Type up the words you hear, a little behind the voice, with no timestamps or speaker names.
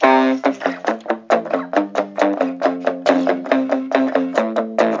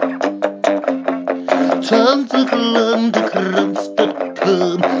Welcome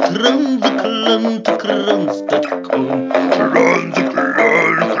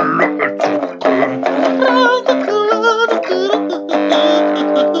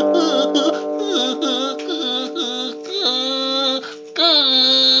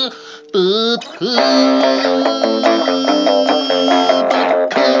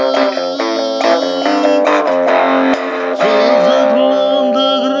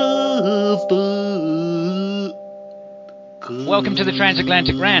to the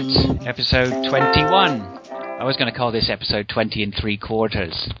Transatlantic Rant, episode 21. I was going to call this episode 20 and 3/4,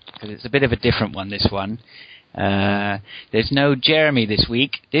 because it's a bit of a different one, this one. There's no Jeremy this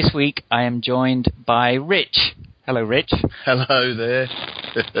week. This week I am joined by Rich. Hello, Rich. Hello there.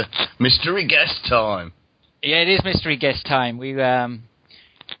 Mystery guest time. Yeah, it is mystery guest time. We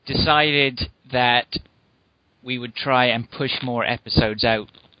decided that we would try and push more episodes out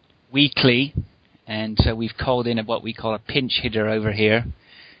weekly. And so we've called in what we call a pinch hitter over here,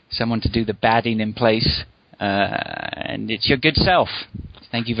 someone to do the batting in place, and it's your good self.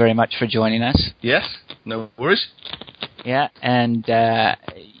 Thank you very much for joining us. Yes, no worries. Yeah, and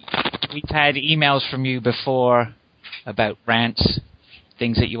we've had emails from you before about rants,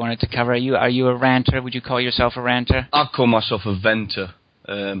 things that you wanted to cover. Are you a ranter? Would you call yourself a ranter? I call myself a venter.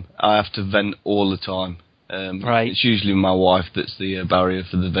 I have to vent all the time. Right. It's usually my wife that's the barrier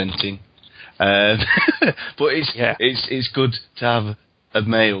for the venting. But it's good to have a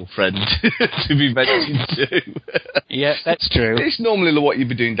male friend to be venting to. Yeah, that's true. It's normally what you'd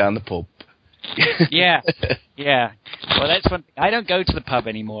be doing down the pub. Yeah. Well, that's one thing. I don't go to the pub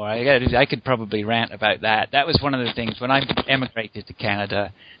anymore. I could probably rant about that. That was one of the things. When I emigrated to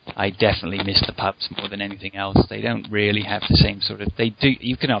Canada, I definitely miss the pubs more than anything else. They don't really have the same sort of... They do.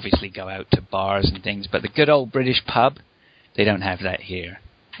 You can obviously go out to bars and things, but the good old British pub, they don't have that here.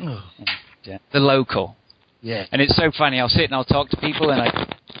 Oh. The local. Yeah. And it's so funny. I'll sit and I'll talk to people, and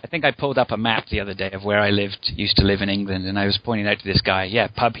I think I pulled up a map the other day of where I used to live in England, and I was pointing out to this guy,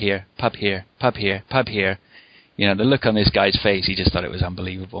 pub here, pub here, pub here, pub here. You know, the look on this guy's face, he just thought it was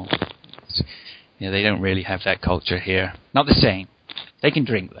unbelievable. They don't really have that culture here. Not the same. They can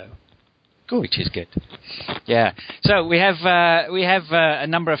drink, though. Good. Which is good. Yeah. So we have a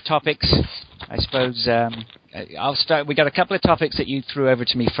number of topics. I suppose I'll start. We got a couple of topics that you threw over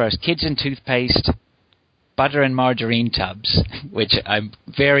to me first. Kids and toothpaste, butter and margarine tubs, which I'm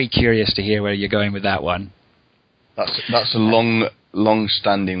very curious to hear where you're going with that one. That's a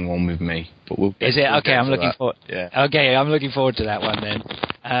long-standing one with me. But is it? Okay, I'm looking forward. Yeah. Okay, I'm looking forward to that one then.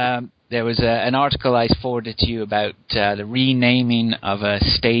 There was an article I forwarded to you about the renaming of a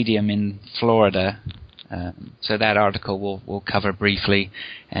stadium in Florida. So that article we'll cover briefly.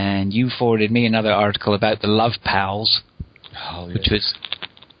 And you forwarded me another article about the Love Pals, which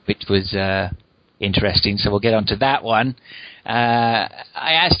was interesting. So we'll get on to that one. I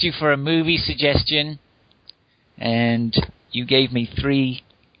asked you for a movie suggestion, and you gave me 3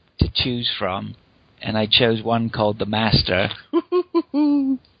 to choose from, and I chose one called The Master.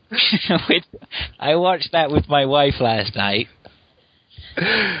 I watched that with my wife last night.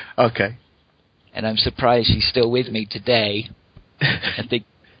 Okay. And I'm surprised she's still with me today. I think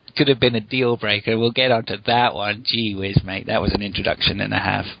it could have been a deal breaker. We'll get onto that one. Gee whiz, mate. That was an introduction and a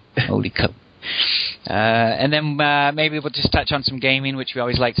half. Holy cow. And then maybe we'll just touch on some gaming, which we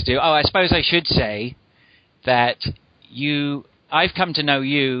always like to do. Oh, I suppose I should say that I've come to know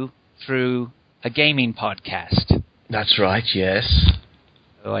you through a gaming podcast. That's right, yes.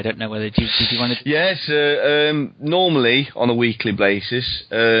 Oh, I don't know whether did you want to... Yes, normally on a weekly basis,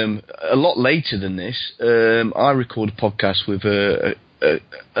 a lot later than this, I record a podcast with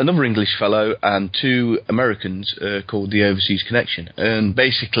another English fellow and 2 Americans called The Overseas Connection. And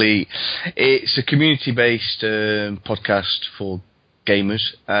basically, it's a community-based podcast for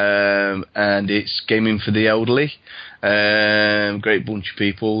gamers, and it's gaming for the elderly. Great bunch of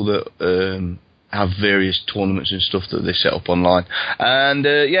people that... have various tournaments and stuff that they set up online. And,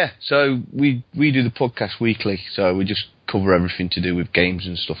 so we do the podcast weekly, so we just cover everything to do with games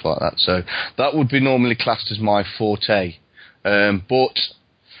and stuff like that. So that would be normally classed as my forte. But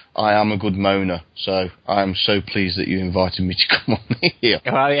I am a good moaner, so I am so pleased that you invited me to come on here.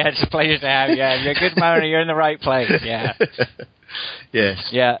 Well, yeah, it's a pleasure to have you. You're a good moaner, you're in the right place, yeah. Yes.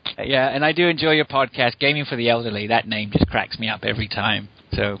 Yeah, and I do enjoy your podcast, Gaming for the Elderly. That name just cracks me up every time.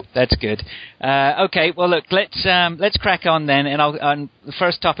 So that's good. Okay, well look, let's crack on then, and on the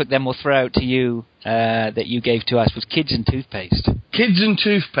first topic then we'll throw out to you that you gave to us was kids and toothpaste. Kids and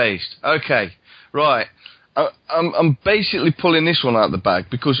toothpaste. Okay, right. I'm basically pulling this one out of the bag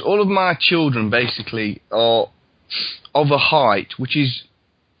because all of my children basically are of a height which is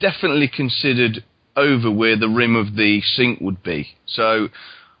definitely considered over where the rim of the sink would be. So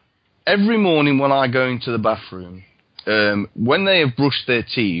every morning when I go into the bathroom, when they have brushed their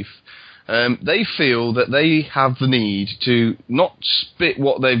teeth, they feel that they have the need to not spit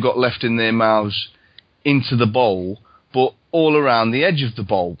what they've got left in their mouths into the bowl, but all around the edge of the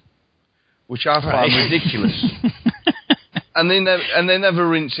bowl, which I find ridiculous. And they never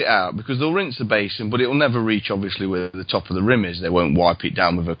rinse it out, because they'll rinse the basin, but it will never reach, obviously, where the top of the rim is. They won't wipe it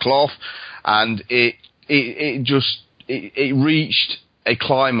down with a cloth, and it reached a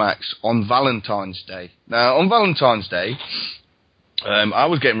climax on Valentine's Day. Now, on Valentine's Day, I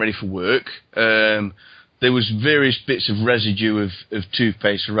was getting ready for work. There was various bits of residue of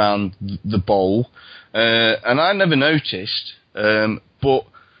toothpaste around the bowl, and I never noticed, but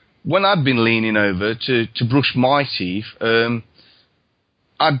when I'd been leaning over to brush my teeth,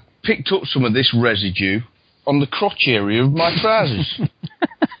 I'd picked up some of this residue on the crotch area of my trousers.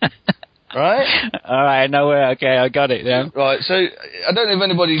 Right? All right, okay, I got it then. Right, so I don't know if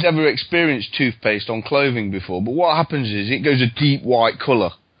anybody's ever experienced toothpaste on clothing before, but what happens is it goes a deep white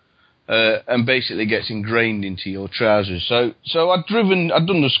colour and basically gets ingrained into your trousers. So I'd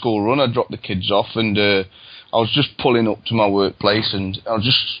done the school run, I dropped the kids off, and I was just pulling up to my workplace, and I was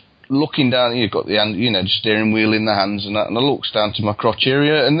just looking down. You've got the hand, the steering wheel in the hands, and I looks down to my crotch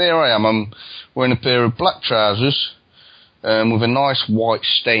area, and there I am. I'm wearing a pair of black trousers with a nice white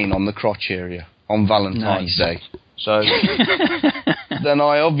stain on the crotch area on Valentine's Day. So then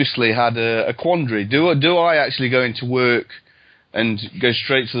I obviously had a quandary. Do I actually go into work and go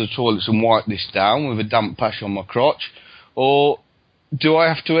straight to the toilets and wipe this down with a damp patch on my crotch, or do I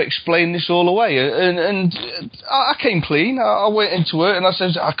have to explain this all away? And I came clean. I went into it and I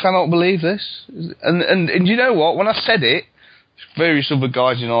said, I cannot believe this. And you know what? When I said it, various other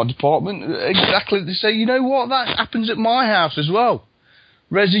guys in our department exactly they say, you know what? That happens at my house as well.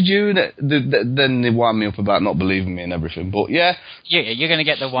 Residue, then they wind me up about not believing me and everything. But yeah, you're going to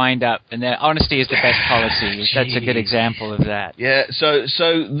get the wind up, and honesty is the best policy. That's a good example of that. Yeah, so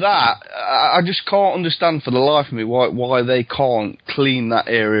that I just can't understand for the life of me why they can't clean that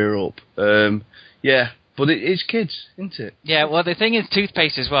area up. Yeah, but it's kids, isn't it? Yeah, well, the thing is,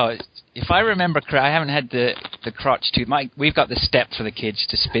 toothpaste as well. If I remember correctly, I haven't had the crotch tooth. We've got the step for the kids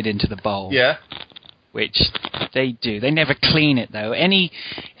to spit into the bowl. Yeah. Which they do. They never clean it, though. Any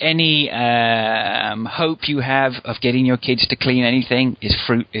hope you have of getting your kids to clean anything is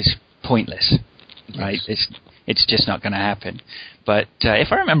pointless, right? It's just not going to happen. But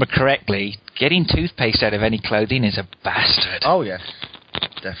if I remember correctly, getting toothpaste out of any clothing is a bastard. Oh, yes.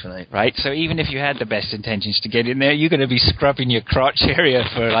 Definitely. Right? So even if you had the best intentions to get in there, you're going to be scrubbing your crotch area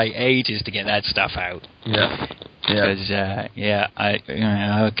for ages to get that stuff out. Yeah. Because,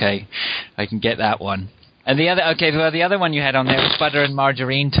 okay, I can get that one. And the other one you had on there was butter and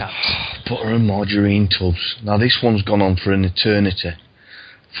margarine tubs. Butter and margarine tubs. Now, this one's gone on for an eternity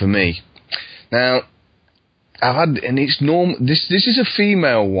for me. Now, I've had, and it's normal. This is a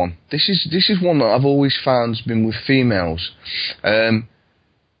female one. This is one that I've always found has been with females.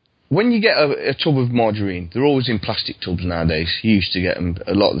 When you get a tub of margarine, they're always in plastic tubs nowadays. You used to get them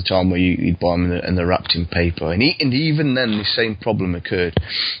a lot of the time where you'd buy them and they're wrapped in paper. And even then, the same problem occurred.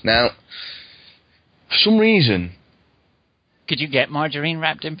 Now, for some reason... Could you get margarine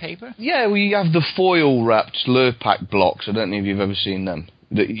wrapped in paper? Yeah, we have the foil-wrapped Lurpak blocks. I don't know if you've ever seen them.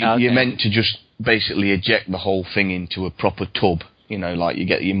 You're meant to just basically eject the whole thing into a proper tub. Like you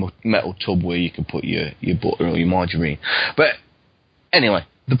get your metal tub where you can put your butter or your margarine. But anyway...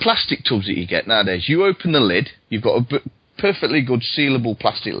 The plastic tubs that you get nowadays, you open the lid, you've got a perfectly good sealable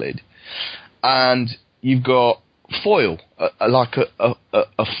plastic lid, and you've got foil, like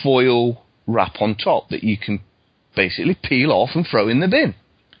a foil wrap on top that you can basically peel off and throw in the bin.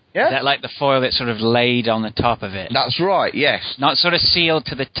 Yeah? Is that like the foil that's sort of laid on the top of it? That's right, yes. Not sort of sealed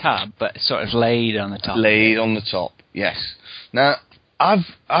to the tub, but sort of laid on the top. Laid on the top, yes. Now,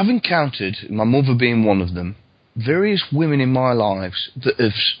 I've encountered, my mother being one of them, various women in my lives that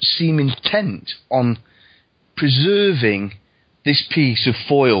have seemed intent on preserving this piece of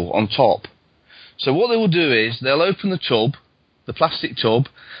foil on top. So what they will do is they'll open the tub, the plastic tub,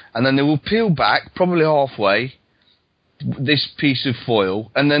 and then they will peel back, probably halfway, this piece of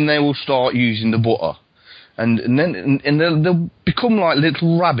foil, and then they will start using the butter. And then they'll become like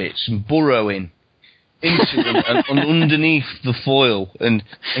little rabbits and burrowing into and underneath the foil and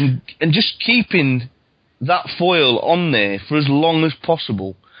just keeping that foil on there for as long as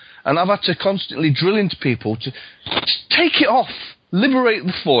possible. And I've had to constantly drill into people to take it off, liberate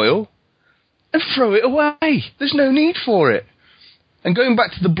the foil, and throw it away. There's no need for it. And going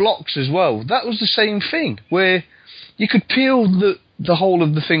back to the blocks as well, that was the same thing, where you could peel the whole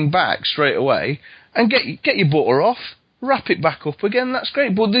of the thing back straight away, and get your butter off, wrap it back up again. That's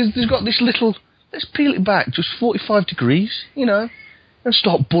great. But there's got this little. Let's peel it back just 45 degrees, and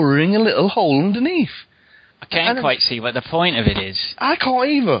start burrowing a little hole underneath. I can't quite see what the point of it is. I can't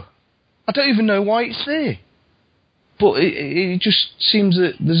either. I don't even know why it's there. But it just seems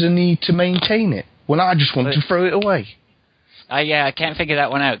that there's a need to maintain it when I just want to throw it away. I can't figure that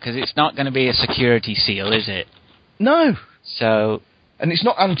one out because it's not going to be a security seal, is it? No. So. And it's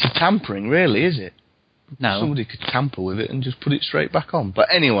not anti-tampering, really, is it? No. Somebody could tamper with it and just put it straight back on. But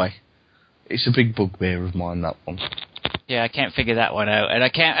anyway, it's a big bugbear of mine, that one. Yeah, I can't figure that one out.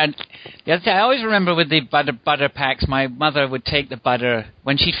 And the other thing, I always remember with the butter packs, my mother would take the butter,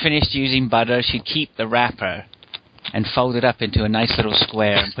 when she'd finished using butter, she'd keep the wrapper and fold it up into a nice little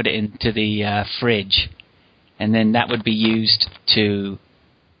square and put it into the fridge. And then that would be used to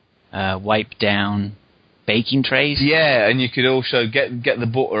wipe down baking trays. Yeah, and you could also get the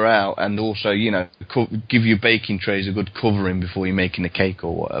butter out and also, give your baking trays a good covering before you're making a cake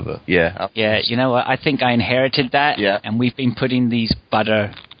or whatever. Yeah. Yeah, you know what? I think I inherited that. Yeah. And we've been putting these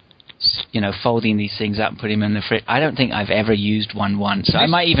butter, folding these things up and putting them in the fridge. I don't think I've ever used one once. I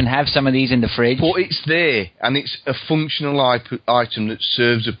might even have some of these in the fridge. But it's there, and it's a functional item that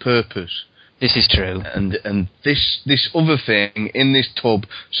serves a purpose. This is true. And this other thing in this tub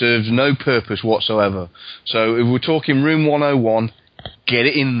serves no purpose whatsoever. So if we're talking room 101, get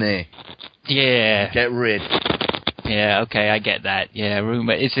it in there. Yeah. Get rid. Yeah, okay, I get that. Yeah, room.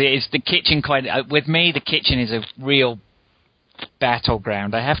 It's the kitchen quite... with me, the kitchen is a real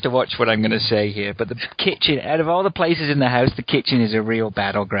battleground. I have to watch what I'm going to say here, but the kitchen, out of all the places in the house, the kitchen is a real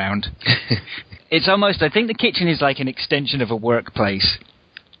battleground. It's almost... I think the kitchen is like an extension of a workplace.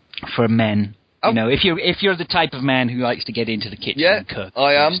 For men, if you're the type of man who likes to get into the kitchen and cook.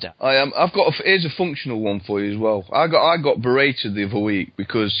 I am. I've got here's a functional one for you as well. I got berated the other week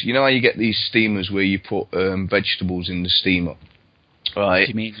because you know how you get these steamers where you put vegetables in the steamer, right? Do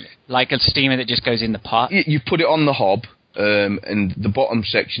you mean like a steamer that just goes in the pot? You put it on the hob, and the bottom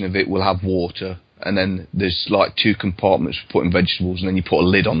section of it will have water, and then there's like 2 compartments for putting vegetables, and then you put a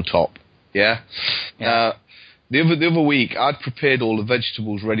lid on top. Yeah. The other week, I'd prepared all the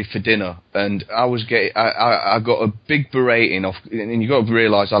vegetables ready for dinner, and I got a big berating off. And you got to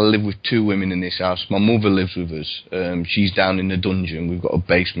realise I live with 2 women in this house. My mother lives with us. She's down in the dungeon. We've got a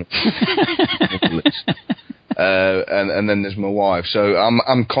basement. And then there's my wife. So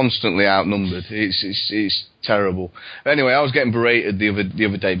I'm constantly outnumbered. It's terrible. Anyway, I was getting berated the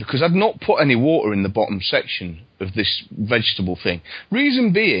other day because I'd not put any water in the bottom section of this vegetable thing.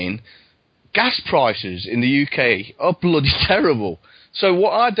 Reason being, gas prices in the UK are bloody terrible. So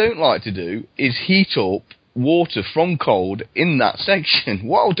what I don't like to do is heat up water from cold in that section.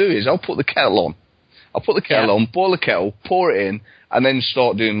 What I'll do is I'll put the kettle on. Boil the kettle, pour it in, and then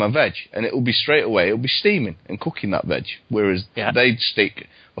start doing my veg. And it'll be straight away, it'll be steaming and cooking that veg. Whereas they'd stick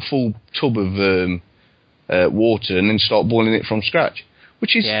a full tub of water and then start boiling it from scratch.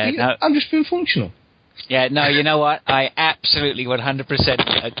 Which is, I'm just being functional. Yeah, no, you know what? I absolutely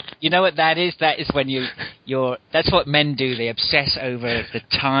 100%. You know what that is? That is when you're. That's what men do. They obsess over the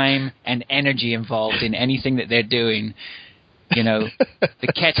time and energy involved in anything that they're doing. The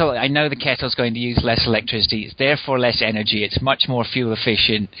kettle. I know the kettle's going to use less electricity. It's therefore less energy. It's much more fuel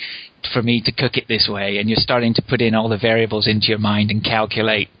efficient for me to cook it this way. And you're starting to put in all the variables into your mind and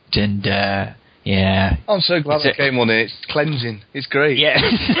calculate and. Yeah. I'm so glad I came on it. It's cleansing. It's great. Yeah.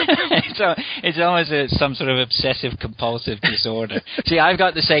 It's almost some sort of obsessive compulsive disorder. See, I've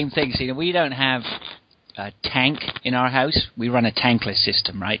got the same thing. See, we don't have a tank in our house. We run a tankless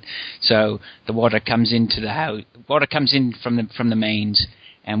system, right? So the water comes into the house. Water comes in from the mains,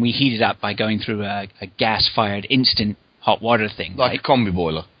 and we heat it up by going through a gas-fired instant hot water thing. Like a combi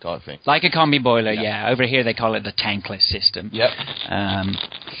boiler type thing. Like a combi boiler, yeah. Over here they call it the tankless system. Yep.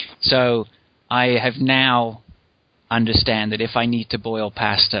 So I have now understand that if I need to boil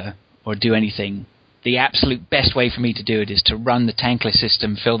pasta or do anything, the absolute best way for me to do it is to run the tankless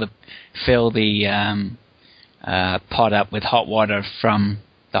system, fill the pot up with hot water from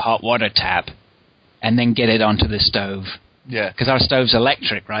the hot water tap, and then get it onto the stove. Yeah. Because our stove's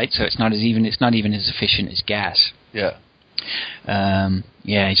electric, right? So it's not even as efficient as gas. Yeah.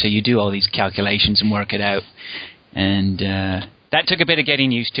 So you do all these calculations and work it out, and. That took a bit of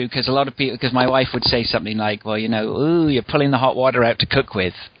getting used to because a lot of people, because my wife would say something like, well, you're pulling the hot water out to cook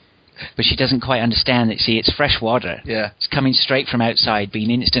with. But she doesn't quite understand that, see, it's fresh water. Yeah. It's coming straight from outside,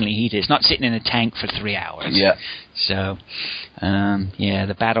 being instantly heated. It's not sitting in a tank for 3 hours. Yeah. So,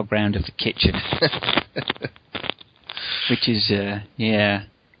 the battleground of the kitchen. Which is,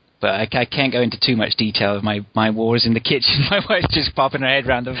 But I can't go into too much detail of my wars in the kitchen. My wife's just popping her head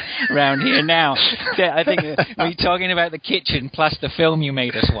around here now. I think me talking about the kitchen plus the film you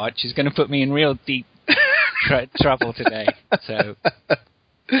made us watch is going to put me in real deep trouble today. So.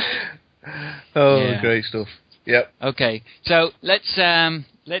 Great stuff. Yep. Okay, so let's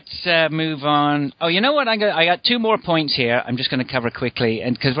move on. Oh, you know what? I got 2 more points here. I'm just going to cover quickly,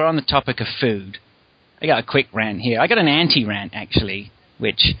 and because we're on the topic of food, I got a quick rant here. I got an anti-rant actually,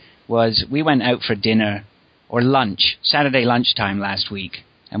 which was we went out for dinner or lunch, Saturday lunchtime last week,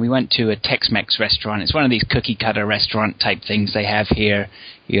 and we went to a Tex-Mex restaurant. It's one of these cookie-cutter restaurant type things they have here,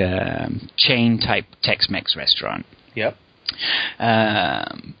 chain-type Tex-Mex restaurant. Yep.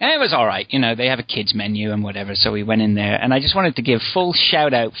 And it was all right. They have a kids menu and whatever, so we went in there. And I just wanted to give full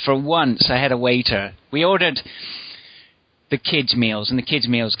shout-out. For once, I had a waiter. We ordered the kids' meals, and the kids'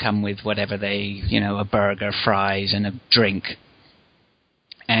 meals come with whatever a burger, fries, and a drink.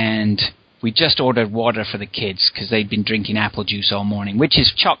 And we just ordered water for the kids because they'd been drinking apple juice all morning, which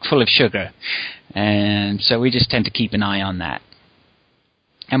is chock full of sugar. And so we just tend to keep an eye on that.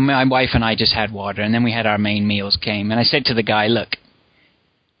 And my wife and I just had water, and then we had our main meals came. And I said to the guy, look,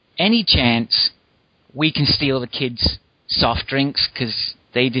 any chance we can steal the kids' soft drinks because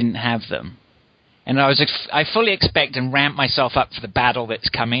they didn't have them? And I fully expect and ramp myself up for the battle that's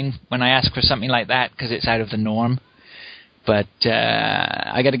coming when I ask for something like that because it's out of the norm. But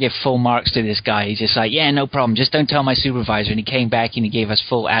I got to give full marks to this guy. He's just like, yeah, no problem. Just don't tell my supervisor. And he came back and he gave us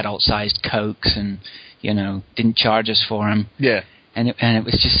full adult-sized Cokes and, didn't charge us for them. Yeah. And it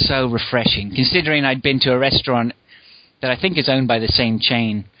was just so refreshing, considering I'd been to a restaurant that I think is owned by the same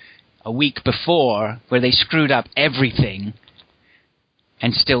chain a week before where they screwed up everything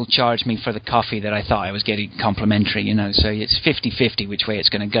and still charged me for the coffee that I thought I was getting complimentary, So it's 50-50 which way it's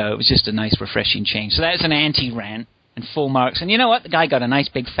going to go. It was just a nice, refreshing change. So that's an anti-rant. And full marks. And you know what? The guy got a nice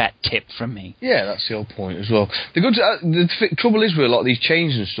big fat tip from me. Yeah, that's the whole point as well. The trouble is with a lot of these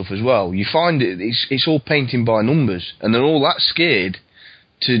chains and stuff as well, you find it's all painting by numbers, and they're all that scared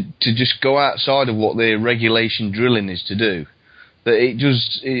to just go outside of what their regulation drilling is to do. That it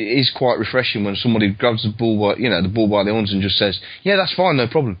is quite refreshing when somebody grabs the bull by the horns and just says, yeah, that's fine, no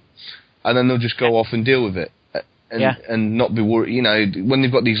problem. And then they'll just go off and deal with it. And not be worried, when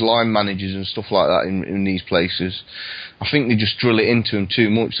they've got these line managers and stuff like that in these places, I think they just drill it into them too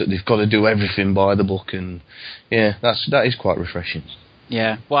much that they've got to do everything by the book, and that is quite refreshing.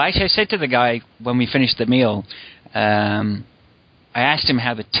 Yeah, well, actually, I said to the guy when we finished the meal, I asked him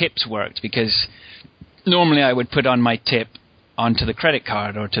how the tips worked, because normally I would put on my tip onto the credit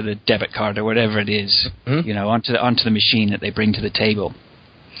card or to the debit card or whatever it is, onto the machine that they bring to the table.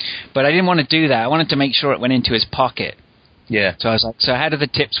 But I didn't want to do that. I wanted to make sure it went into his pocket. Yeah. So I was like, so how do the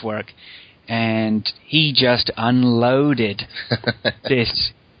tips work? And he just unloaded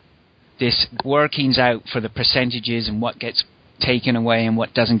this workings out for the percentages and what gets taken away and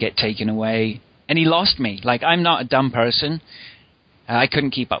what doesn't get taken away. And he lost me. Like, I'm not a dumb person. I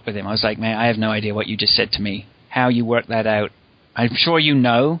couldn't keep up with him. I was like, man, I have no idea what you just said to me. How you work that out. I'm sure you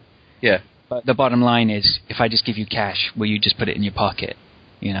know. Yeah. But the bottom line is, if I just give you cash, will you just put it in your pocket?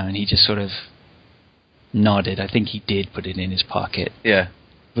 And he just sort of nodded. I think he did put it in his pocket. Yeah.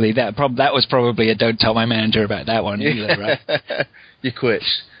 That was probably a don't tell my manager about that one either, right? You quit.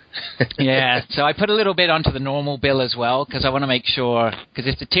 Yeah, so I put a little bit onto the normal bill as well, because I want to make sure,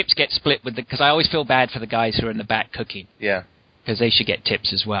 because if the tips get split because I always feel bad for the guys who are in the back cooking. Yeah. Because they should get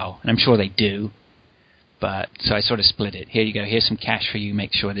tips as well, and I'm sure they do. But, so I sort of split it. Here you go, here's some cash for you,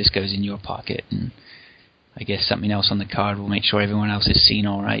 make sure this goes in your pocket, and I guess something else on the card will make sure everyone else is seen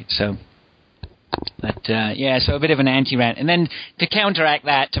all right. So, but so a bit of an anti-rant. And then to counteract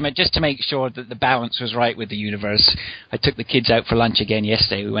that, just to make sure that the balance was right with the universe, I took the kids out for lunch again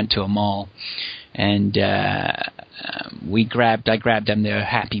yesterday. We went to a mall, and I grabbed them their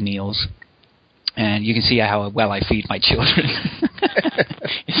Happy Meals. And you can see how well I feed my children.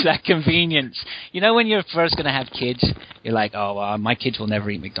 It's that convenience. When you're first going to have kids, you're like, my kids will never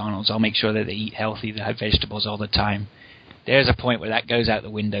eat McDonald's. I'll make sure that they eat healthy, they have vegetables all the time. There's a point where that goes out the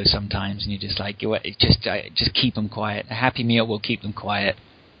window sometimes, and you're just like, just keep them quiet. A Happy Meal will keep them quiet.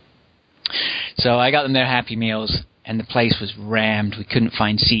 So I got them their Happy Meals, and the place was rammed. We couldn't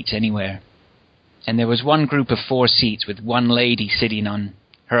find seats anywhere. And there was one group of 4 seats with one lady sitting on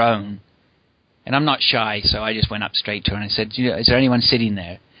her own. And I'm not shy, so I just went up straight to her and I said, is there anyone sitting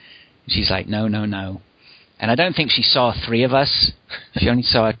there? And she's like, no. And I don't think she saw 3 of us. She only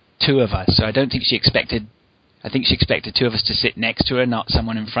saw 2 of us. So I think she expected 2 of us to sit next to her, not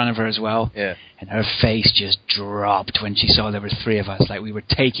someone in front of her as well. Yeah. And her face just dropped when she saw there were 3 of us, like we were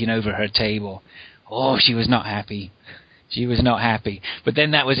taking over her table. Oh, she was not happy. She was not happy. But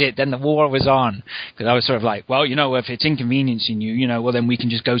then that was it. Then the war was on. Because I was sort of like, well, if it's inconveniencing you, well, then we can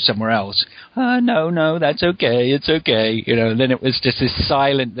just go somewhere else. No, that's okay. It's okay. And then it was just this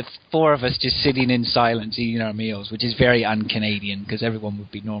silent, the four of us just sitting in silence eating our meals, which is very un-Canadian because everyone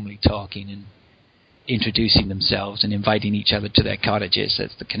would be normally talking and introducing themselves and inviting each other to their cottages.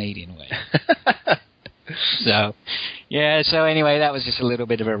 That's the Canadian way. So anyway, that was just a little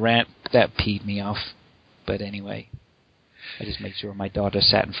bit of a rant. That peed me off. But anyway, I just made sure my daughter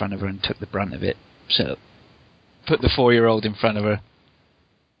sat in front of her and took the brunt of it. So, put the 4-year-old in front of her.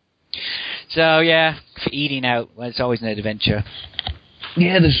 So, yeah, for eating out, well, it's always an adventure.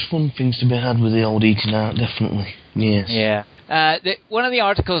 Yeah, there's fun things to be had with the old eating out, definitely. Yes. Yeah. One of the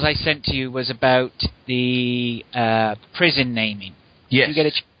articles I sent to you was about the prison naming. Yes.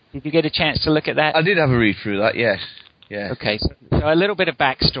 Did you get a chance to look at that? I did have a read through that, yes. Yeah. Okay, so a little bit of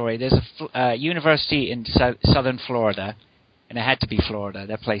backstory. There's a university in southern Florida, and it had to be Florida.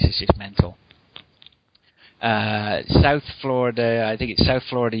 That place is just mental. South Florida, I think it's South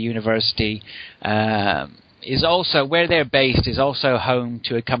Florida University, is also, where they're based, is also home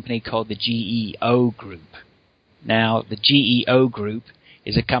to a company called the GEO Group. Now, the GEO Group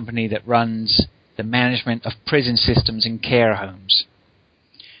is a company that runs the management of prison systems and care homes.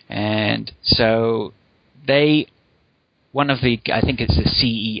 And so one of the, I think it's the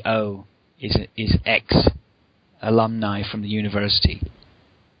CEO, is ex-alumni from the university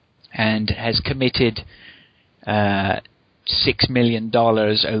and has committed $6 million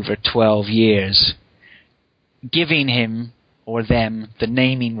over 12 years, giving him or them the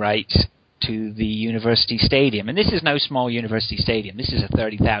naming rights to the university stadium. And this is no small university stadium. This is a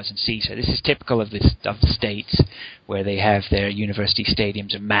 30,000 seater. This is typical of the States, where they have their university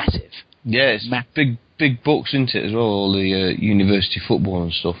stadiums are massive. Yeah, it's big bucks, isn't it, as well, all the university football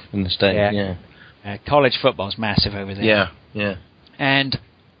and stuff in the States. Yeah. College football's massive over there. Yeah. And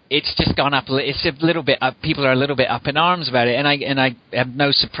it's just gone up. It's a little bit up. People are a little bit up in arms about it, and I have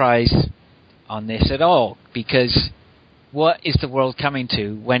no surprise on this at all, because what is the world coming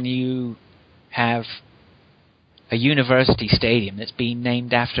to when you have a university stadium that's being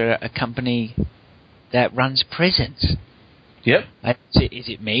named after a company that runs prisons? Yep. Is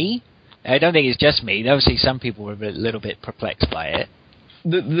it me? I don't think it's just me. Obviously, some people were a little bit perplexed by it.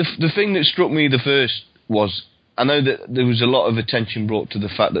 The thing that struck me the first was, I know that there was a lot of attention brought to the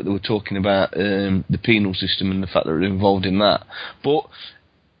fact that they were talking about the penal system and the fact that they're involved in that. But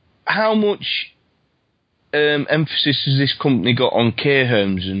how much emphasis has this company got on care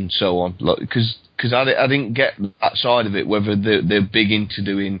homes and so on? Because I didn't get that side of it, whether they're big into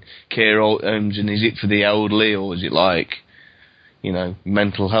doing care homes, and is it for the elderly, or is it like,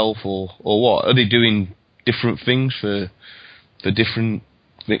 mental health, or what? Are they doing different things for different?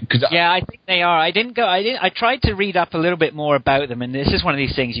 Yeah, I think they are. I tried to read up a little bit more about them, and this is one of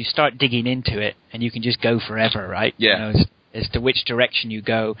these things, you start digging into it, and you can just go forever, right? Yeah. As to which direction you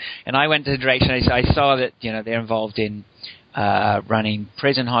go. And I went to the direction, I saw that, they're involved in running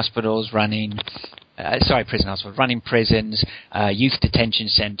prison hospitals, running prisons, youth detention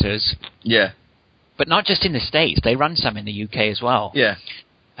centres. Yeah. But not just in the States. They run some in the UK as well. Yeah.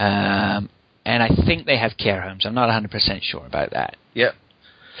 And I think they have care homes. I'm not 100% sure about that. Yeah.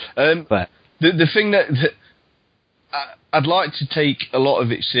 But the thing that I'd like to take a lot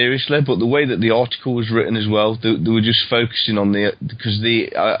of it seriously, but the way that the article was written as well, they were just focusing on because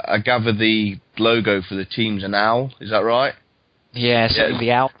I gather the logo for the team's an owl. Is that right? Yeah,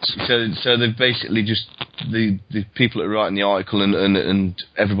 the Alps. So they've basically just the people that are writing the article and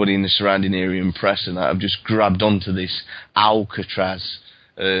everybody in the surrounding area and press and that have just grabbed onto this Alcatraz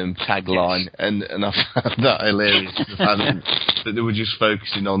tagline, yes. and I found that hilarious. The fact that they were just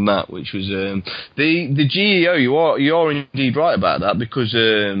focusing on that, which was the GEO. You are indeed right about that, because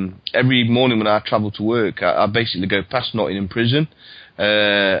every morning when I travel to work, I basically go past Nottingham Prison,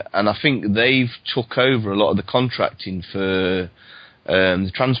 and I think they've took over a lot of the contracting for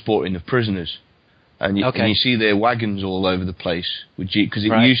the transporting of prisoners. And you see their wagons all over the place, because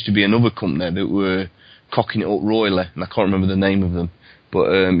it used to be another company that were cocking it up royally, and I can't remember the name of them. But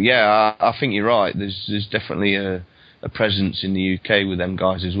I think you're right. There's definitely a presence in the UK with them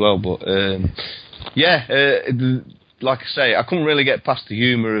guys as well. But like I say, I couldn't really get past the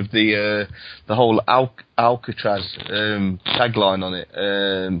humour of the whole Alcatraz tagline on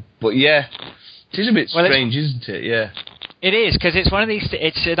it. But yeah, it is a bit strange, isn't it? Yeah. It is, because it's one of these.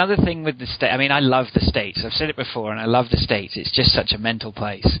 It's another thing with the States. I mean, I love the States. I've said it before, and I love the States. It's just such a mental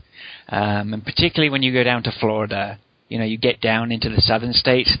place, and particularly when you go down to Florida. You get down into the southern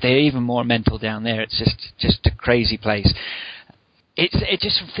states, they're even more mental down there. It's just a crazy place. it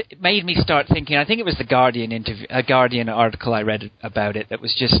just made me start thinking. I think it was the Guardian Guardian article I read about it that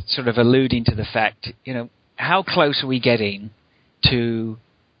was just sort of alluding to the fact, how close are we getting to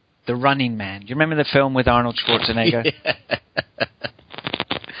The Running Man? Do you remember the film with Arnold Schwarzenegger?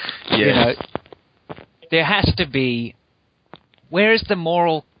 Yeah. There has to be. Where's the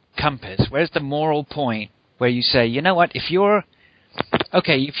moral compass? Where's the moral point where you say, you know what, if you're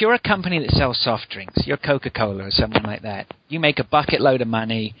a company that sells soft drinks, you're Coca-Cola or someone like that, you make a bucket load of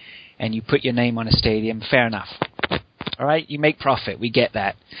money and you put your name on a stadium, fair enough. All right, you make profit, we get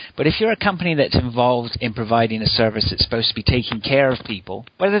that. But if you're a company that's involved in providing a service that's supposed to be taking care of people,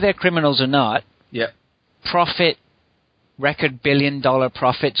 whether they're criminals or not, profit, record billion-dollar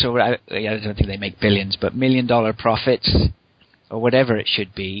profits, or I don't think they make billions, but million-dollar profits, or whatever it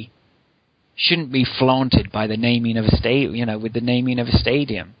should be, shouldn't be flaunted by the naming of a with the naming of a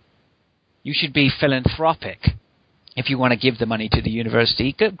stadium. You should be philanthropic. If you want to give the money to the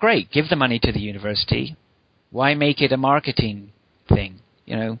university, great, give the money to the university. Why make it a marketing thing?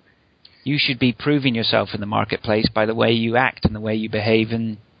 You should be proving yourself in the marketplace by the way you act and the way you behave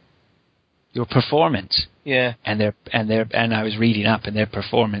in your performance. Yeah. And I was reading up, and their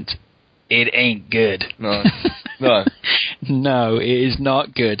performance, it ain't good. No. No. No, it is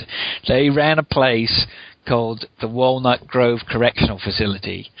not good. They ran a place called the Walnut Grove Correctional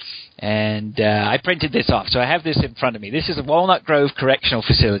Facility. And I printed this off, so I have this in front of me. This is the Walnut Grove Correctional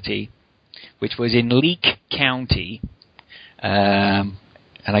Facility, which was in Leake County, and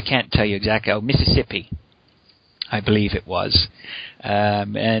I can't tell you exactly, Mississippi, I believe it was.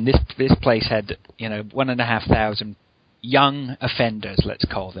 And this place had 1,500 young offenders, let's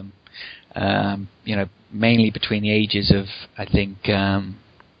call them. Mainly between the ages of, I think,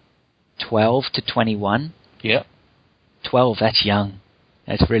 12 to 21. Yeah. 12, that's young.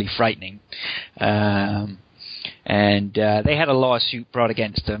 That's really frightening. And they had a lawsuit brought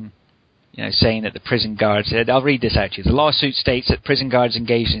against them, saying that the prison guards... I'll read this out to you. The lawsuit states that prison guards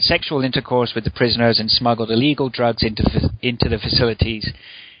engaged in sexual intercourse with the prisoners and smuggled illegal drugs into the facilities,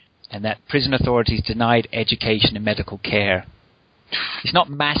 and that prison authorities denied education and medical care. It's not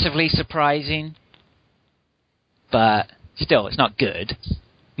massively surprising, but still, it's not good.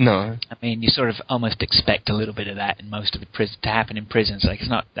 No. I mean, you sort of almost expect a little bit of that in most of the to happen in prisons. Like,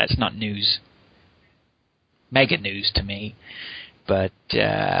 that's not news, mega news to me. But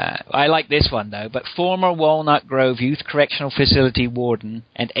I like this one though. But former Walnut Grove Youth Correctional Facility warden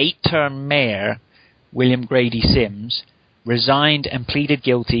and 8-term mayor William Grady Sims resigned and pleaded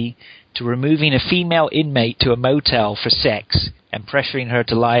guilty to removing a female inmate to a motel for sex and pressuring her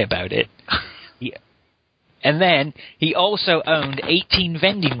to lie about it. And then he also owned 18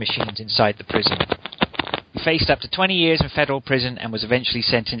 vending machines inside the prison. He faced up to 20 years in federal prison and was eventually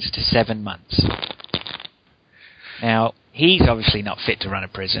sentenced to 7 months. Now, he's obviously not fit to run a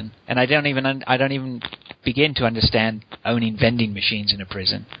prison, and I don't even begin to understand owning vending machines in a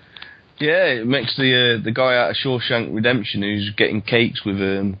prison. Yeah, it makes the guy out of Shawshank Redemption who's getting cakes with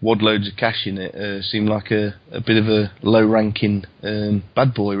wad loads of cash in it seem like a bit of a low-ranking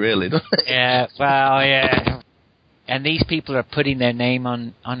bad boy, really, doesn't it? Yeah, well, yeah. And these people are putting their name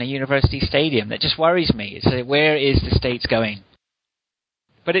on a university stadium. That just worries me. It's where is the states going?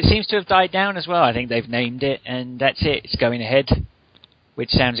 But it seems to have died down as well. I think they've named it, and that's it. It's going ahead, which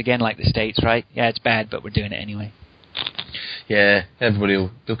sounds again like the states, right? Yeah, it's bad, but we're doing it anyway. Yeah,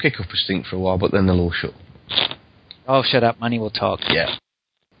 they'll kick up a stink for a while, but then they'll all shut. Oh, shut up, money will talk. Yeah.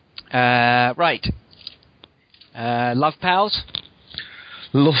 Right. Love Pals?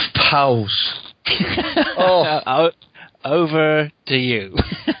 Love Pals. Oh. Over to you.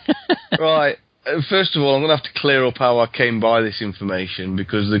 Right. First of all, I'm going to have to clear up how I came by this information,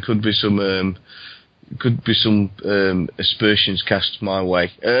 because there could be some aspersions cast my way.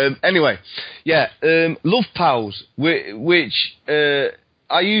 Anyway, yeah, Love Pals, which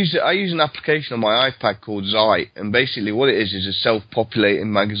I use an application on my iPad called Zite, and basically what it is a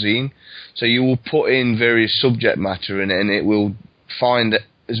self-populating magazine. So you will put in various subject matter in it, and it will find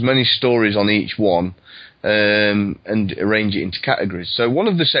as many stories on each one, and arrange it into categories. So one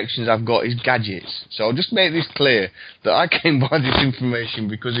of the sections I've got is gadgets. So I'll just make this clear that I came by this information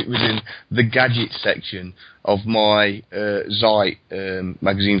because it was in the gadget section of my Zite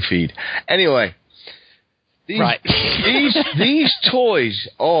magazine feed. Anyway, these toys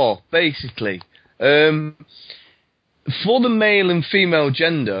are basically for the male and female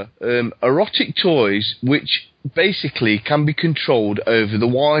gender, erotic toys which basically can be controlled over the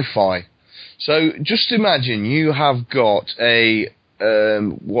Wi-Fi. So just imagine you have got a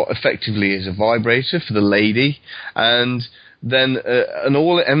what effectively is a vibrator for the lady, and then an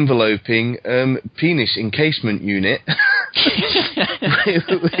all-enveloping penis encasement unit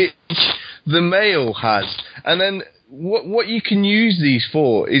which the male has. And then what you can use these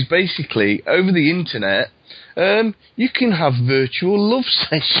for is basically, over the internet, you can have virtual love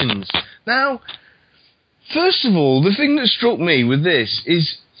sessions. Now, first of all, the thing that struck me with this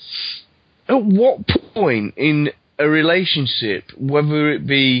is, at what point in a relationship, whether it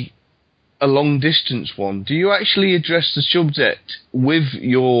be a long-distance one, do you actually address the subject with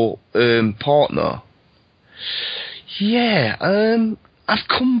your partner? Yeah, I've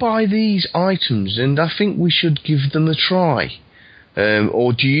come by these items and I think we should give them a try.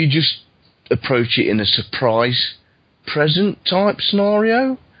 Or do you just approach it in a surprise present type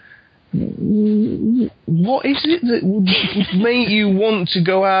scenario? What is it that would make you want to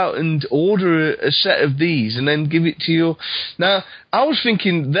go out and order a set of these and then give it to your... Now, I was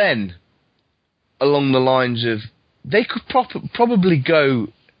thinking then, along the lines of, they could probably go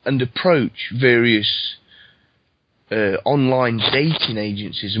and approach various online dating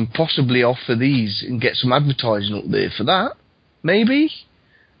agencies and possibly offer these and get some advertising up there for that. Maybe?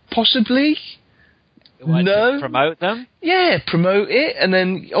 Possibly? To promote them? Yeah, promote it, and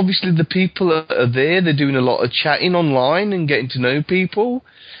then obviously the people that are there, they're doing a lot of chatting online and getting to know people.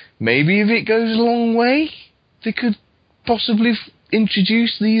 Maybe if it goes a long way, they could possibly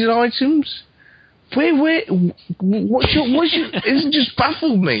introduce these items. It's just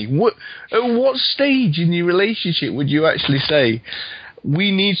baffled me. At what stage in your relationship would you actually say, we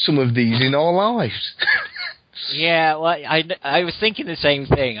need some of these in our lives? Yeah, well, I was thinking the same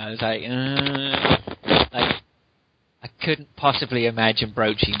thing. I was like, I couldn't possibly imagine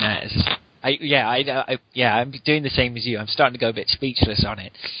broaching that. I'm doing the same as you. I'm starting to go a bit speechless on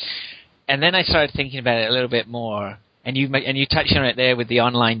it. And then I started thinking about it a little bit more. And you touched on it there with the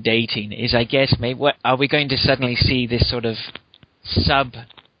online dating. Is, I guess, maybe are we going to suddenly see this sort of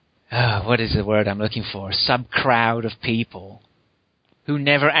what is the word I'm looking for? Sub-crowd of people who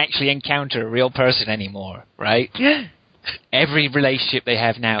never actually encounter a real person anymore, right? Yeah. Every relationship they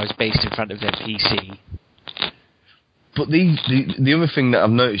have now is based in front of their PC. But the other thing that I've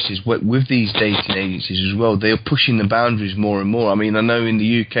noticed is with these dating agencies as well, they're pushing the boundaries more and more. I mean, I know in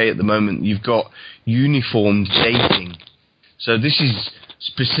the UK at the moment you've got uniformed dating. So this is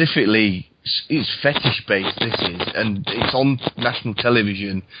specifically, it's fetish-based, this is, and it's on national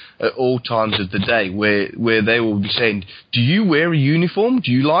television at all times of the day where they will be saying, do you wear a uniform?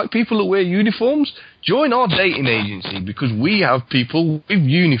 Do you like people that wear uniforms? Join our dating agency because we have people with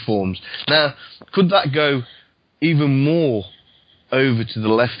uniforms. Now, could that go even more over to the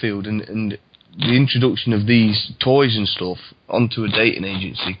left field, and the introduction of these toys and stuff onto a dating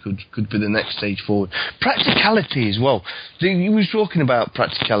agency could be the next stage forward. Practicality as well. You was talking about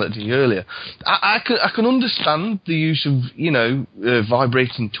practicality earlier. I can understand the use of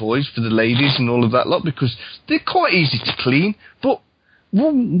vibrating toys for the ladies and all of that lot because they're quite easy to clean. But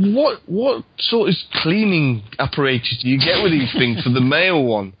what sort of cleaning apparatus do you get with these things for the male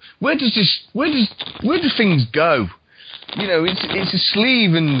one? Where do things go? It's a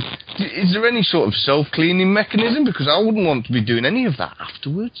sleeve, and is there any sort of self-cleaning mechanism? Because I wouldn't want to be doing any of that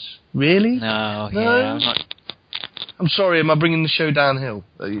afterwards. Really? No. Yeah, I'm sorry, am I bringing the show downhill?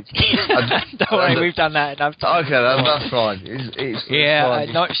 Don't worry, we've done that enough times. Okay, that's fine. It's fine.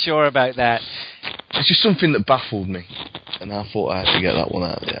 I'm not sure about that. It's just something that baffled me, and I thought I had to get that one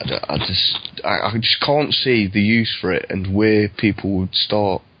out there. I just can't see the use for it and where people would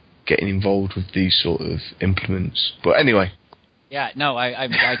start getting involved with these sort of implements. But anyway. Yeah, no,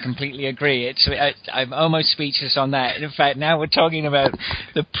 I completely agree. I'm almost speechless on that. In fact, now we're talking about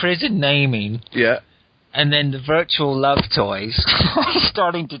the prison naming. Yeah. And then the virtual love toys. I'm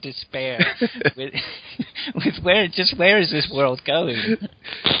starting to despair with where is this world going?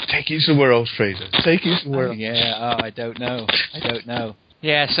 Take it somewhere else, Fraser. Take it somewhere else. Yeah, I don't know.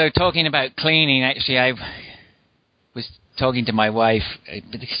 Yeah, so talking about cleaning, actually, I was talking to my wife.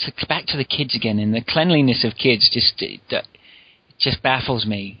 It's back to the kids again, and the cleanliness of kids just baffles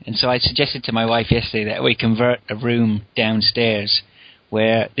me. And so I suggested to my wife yesterday that we convert a room downstairs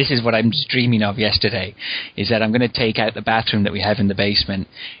where, this is what I'm just dreaming of yesterday, is that I'm going to take out the bathroom that we have in the basement,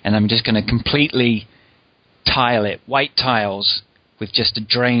 and I'm just going to completely tile it, white tiles, with just a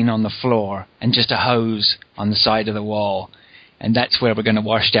drain on the floor and just a hose on the side of the wall. And that's where we're going to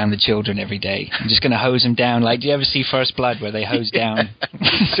wash down the children every day. I'm just going to hose them down. Like, do you ever see First Blood where they hose down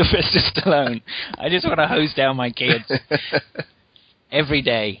Sylvester Stallone? I just want to hose down my kids every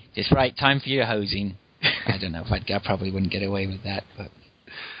day. Just right, time for your hosing. I don't know if I probably wouldn't get away with that, but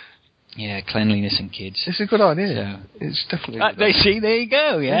yeah, cleanliness and kids. It's a good idea. So, it's definitely. See, there you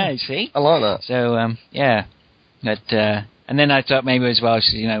go. Yeah, see. I like that. So yeah, but and then I thought maybe as well,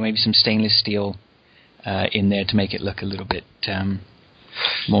 maybe some stainless steel in there to make it look a little bit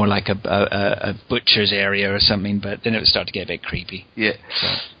more like a butcher's area or something. But then it would start to get a bit creepy. Yeah. So.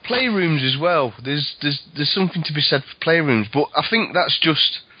 Playrooms as well. There's something to be said for playrooms, but I think that's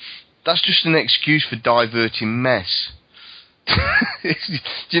just an excuse for diverting mess. Do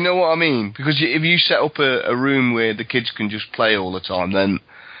you know what I mean? Because if you set up a room where the kids can just play all the time,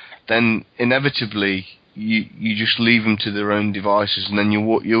 then inevitably you just leave them to their own devices, and then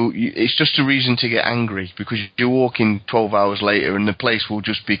it's just a reason to get angry, because you're walking 12 hours later and the place will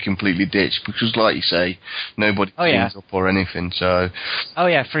just be completely ditched, because like you say, nobody cleans up or anything. So oh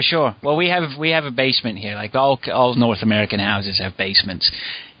yeah, for sure. Well, we have a basement here. Like all North American houses have basements,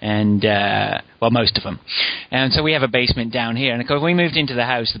 and most of them. And so we have a basement down here. And of course, when we moved into the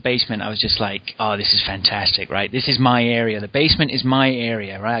house, the basement, I was just like, oh, this is fantastic, right? This is my area. The basement is my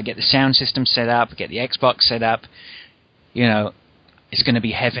area, right? I get the sound system set up, I get the Xbox set up. You know, it's going to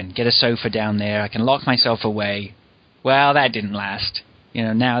be heaven. Get a sofa down there. I can lock myself away. Well, that didn't last. You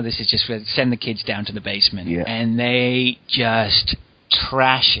know, now this is just send the kids down to the basement. Yeah. And they just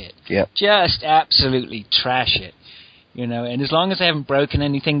trash it. Yeah. Just absolutely trash it. You know, and as long as I haven't broken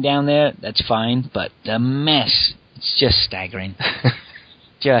anything down there, that's fine. But the mess, it's just staggering.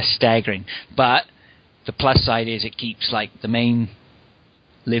 Just staggering. But the plus side is it keeps, like, the main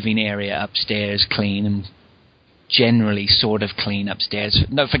living area upstairs clean, and generally sort of clean upstairs.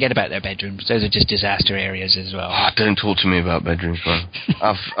 No, forget about their bedrooms. Those are just disaster areas as well. Oh, don't talk to me about bedrooms, man.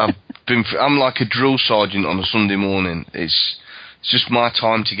 I'm like a drill sergeant on a Sunday morning. It's just my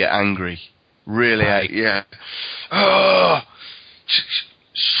time to get angry. Really, right. Yeah. Oh,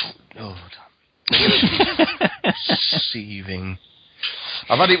 seething.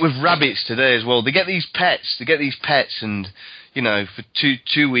 I've had it with rabbits today as well. They get these pets, and you know, for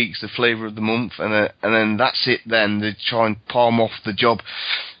two weeks, the flavour of the month, and then that's it. Then they try and palm off the job.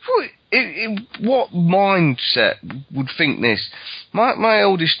 What mindset would think this? My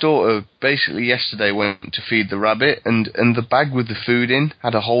oldest daughter basically yesterday went to feed the rabbit, and the bag with the food in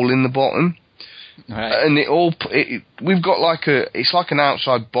had a hole in the bottom. Right. And we've got it's like an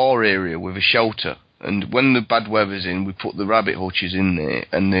outside bar area with a shelter, and when the bad weather's in, we put the rabbit hutches in there,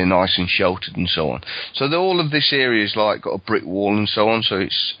 and they're nice and sheltered and so on. So all of this area's like got a brick wall and so on, so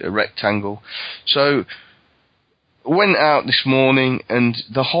it's a rectangle. So went out this morning, and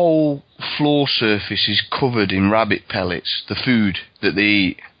the whole floor surface is covered in rabbit pellets, the food that they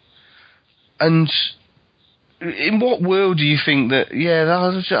eat. And in what world do you think that,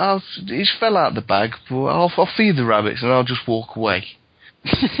 it's fell out the bag, but I'll feed the rabbits and I'll just walk away?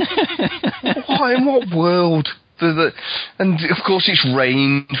 Why, in what world? And of course it's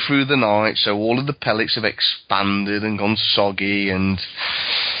rained through the night, so all of the pellets have expanded and gone soggy, and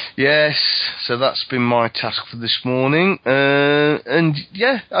yes, so that's been my task for this morning. And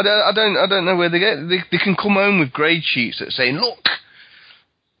yeah, I don't know where they get. They can come home with grade sheets that say, look,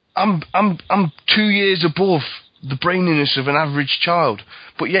 I'm 2 years above the braininess of an average child,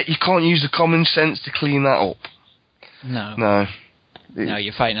 but yet you can't use the common sense to clean that up. No,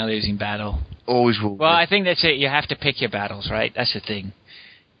 you're fighting a losing battle. Always will. Well, I think that's it. You have to pick your battles, right? That's the thing.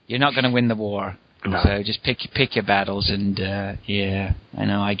 You're not going to win the war. No. So just pick your battles, and yeah, I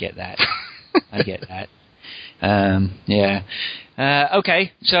know, I get that. I get that. Yeah.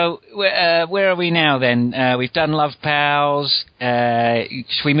 Okay, so where are we now then? We've done Love Pals.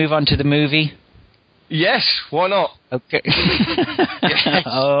 Should we move on to the movie? Yes, why not? Okay. Yes.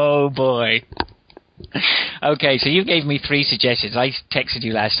 Oh, boy. Okay, so you gave me 3 suggestions. I texted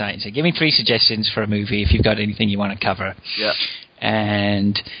you last night and said, give me 3 suggestions for a movie if you've got anything you want to cover. Yeah.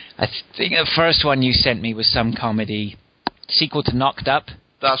 And I think the first one you sent me was some comedy, sequel to Knocked Up.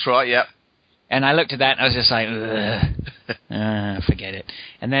 That's right, yeah. And I looked at that and I was just like, forget it.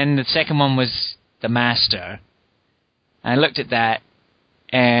 And then the second one was The Master. And I looked at that,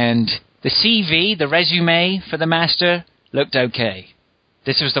 and the CV, the resume for The Master, looked okay.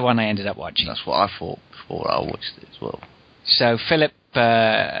 This was the one I ended up watching. That's what I thought before I watched it as well. So Philip,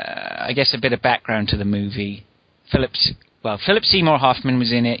 I guess a bit of background to the movie. Philip Seymour Hoffman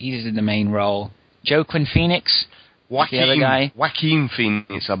was in it. He's in the main role. Joaquin Phoenix, the other guy. Joaquin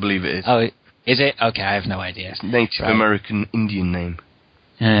Phoenix, I believe it is. Oh, is it? Okay, I have no idea. It's Native American Indian name.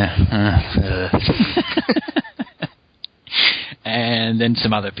 And then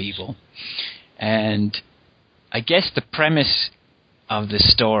some other people. And I guess the premise of the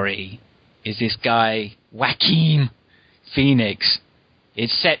story is this guy, Joaquin Phoenix.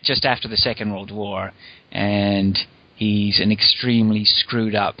 It's set just after the Second World War, and he's an extremely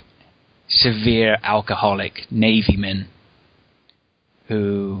screwed up, severe alcoholic Navyman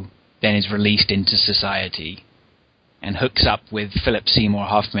who then is released into society and hooks up with Philip Seymour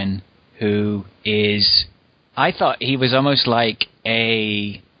Hoffman, who is... I thought he was almost like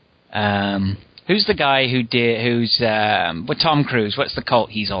a... who's the guy who's with Tom Cruise? What's the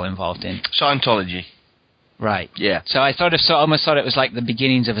cult he's all involved in? Scientology. Right. Yeah. So I almost thought it was like the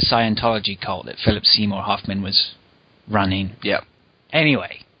beginnings of a Scientology cult that Philip Seymour Hoffman was running. Yeah.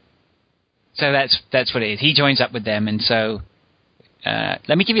 Anyway, so that's what it is. He joins up with them, and so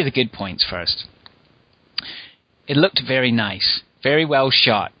let me give you the good points first. It looked very nice, very well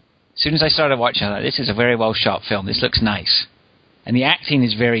shot. As soon as I started watching, I thought, this is a very well shot film. This looks nice, and the acting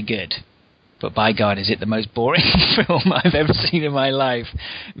is very good. But by God, is it the most boring film I've ever seen in my life.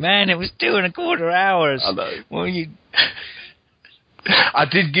 Man, it was 2.25 hours. I know. Well, I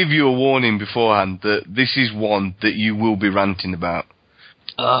did give you a warning beforehand that this is one that you will be ranting about.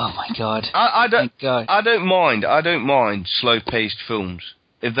 Oh, my God. I don't, Thank God. I don't mind slow-paced films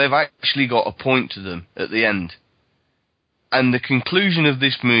if they've actually got a point to them at the end. And the conclusion of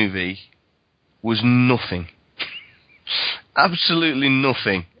this movie was nothing. Absolutely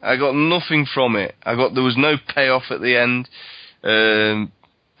nothing. I got nothing from it. There was no payoff at the end.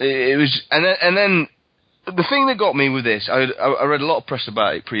 It was, and then the thing that got me with this, I read a lot of press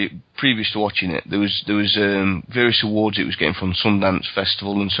about it previous to watching it. There was various awards it was getting from Sundance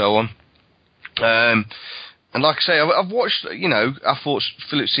Festival and so on. And like I say, I've watched. I thought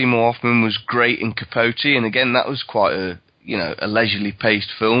Philip Seymour Hoffman was great in Capote, and again that was quite a leisurely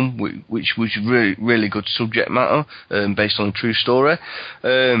paced film, which was really, really good subject matter, based on a true story.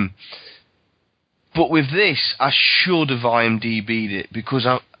 But with this, I should have IMDb'd it, because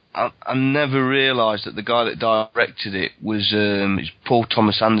I never realised that the guy that directed it was it's Paul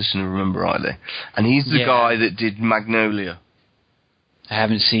Thomas Anderson, if I remember rightly. And he's the guy that did Magnolia. I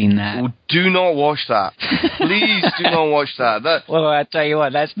haven't seen that. Well, do not watch that. Please do not watch that. Well, I tell you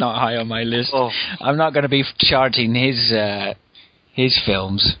what, that's not high on my list. Oh. I'm not going to be charting his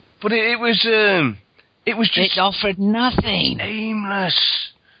films. But it was just... It offered nothing.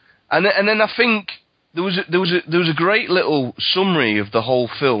 Aimless. And then I think there was a great little summary of the whole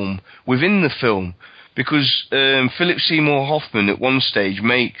film within the film, because Philip Seymour Hoffman at one stage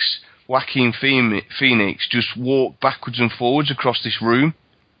makes Joaquin Phoenix just walk backwards and forwards across this room,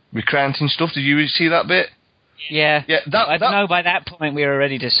 recounting stuff. Did you see that bit? Yeah. Yeah. I know by that point we were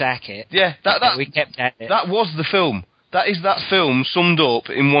ready to sack it. Yeah. We kept at it. That was the film. That is that film summed up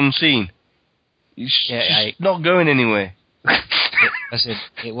in one scene. It's just not going anywhere.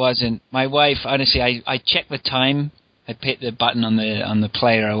 It wasn't. My wife, honestly, I checked the time. I hit the button on the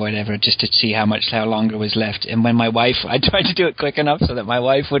player or whatever just to see how longer was left. And when I tried to do it quick enough so that my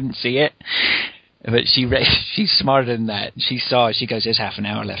wife wouldn't see it, but she's smarter than that. She saw it. She goes, "There's half an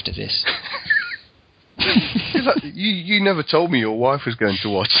hour left of this." You never told me your wife was going to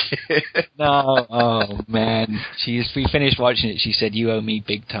watch it. No, oh man, we finished watching it. She said, "You owe me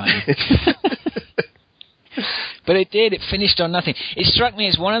big time." But it did. It finished on nothing. It struck me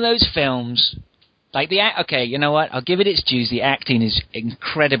as one of those films. Like okay, you know what? I'll give it its dues. The acting is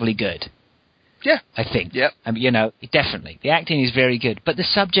incredibly good. Yeah, I think. Yeah, definitely. The acting is very good, but the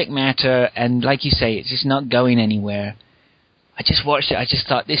subject matter, and like you say, it's just not going anywhere. I just watched it. I just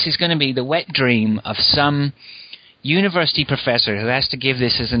thought this is going to be the wet dream of some university professor who has to give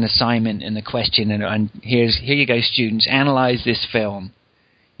this as an assignment in the question. And here you go, students, analyze this film.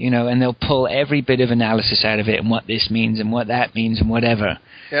 And they'll pull every bit of analysis out of it and what this means and what that means and whatever.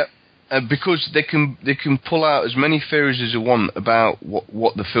 Yeah. Because they can pull out as many theories as they want about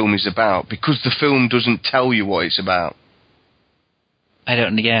what the film is about, because the film doesn't tell you what it's about. I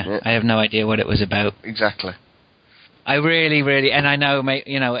have no idea what it was about. Exactly. I really, really, and I know,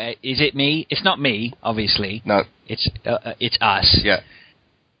 is it me? It's not me, obviously. No. It's us. Yeah.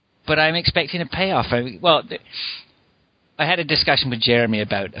 But I'm expecting a payoff. I had a discussion with Jeremy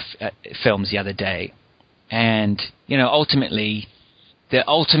about films the other day, and ultimately, the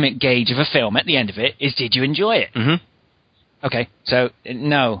ultimate gauge of a film at the end of it is, did you enjoy it? Mm-hmm. Okay, so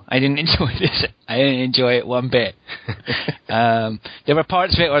no, I didn't enjoy this. I didn't enjoy it one bit. There were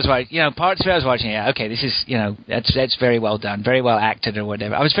parts of it where I was like, parts of it I was watching. Yeah, okay, this is, that's very well done, very well acted, or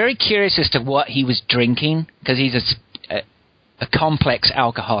whatever. I was very curious as to what he was drinking, because he's a complex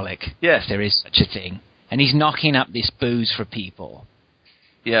alcoholic, yes, if there is such a thing, and he's knocking up this booze for people.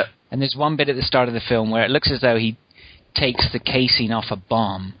 Yeah, and there's one bit at the start of the film where it looks as though he takes the casing off a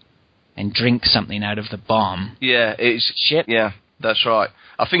bomb and drinks something out of the bomb. Yeah, it's shit. Yeah, that's right.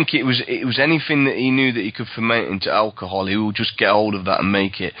 I think it was anything that he knew that he could ferment into alcohol, he would just get hold of that and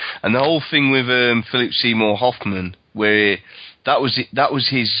make it. And the whole thing with Philip Seymour Hoffman, where that was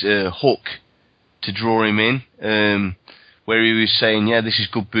his hook to draw him in. where he was saying, yeah, this is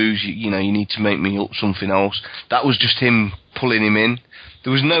good booze, you know, you need to make me up something else. That was just him pulling him in.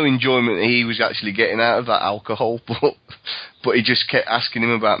 There was no enjoyment that he was actually getting out of that alcohol, but he just kept asking him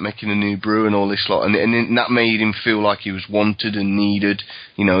about making a new brew and all this lot, and that made him feel like he was wanted and needed.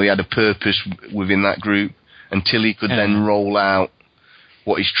 You know, he had a purpose within that group until he could then roll out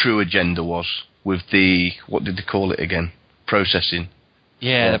what his true agenda was with the, what did they call it again? Processing.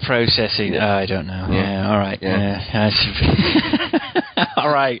 Yeah, the processing. Yeah. I don't know. Yeah, all right. Yeah.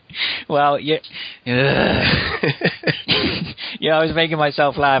 All right. Well, yeah. Yeah, I was making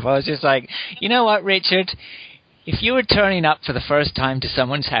myself laugh. I was just like, you know what, Richard? If you were turning up for the first time to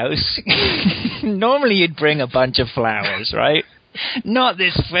someone's house, normally you'd bring a bunch of flowers, right? Not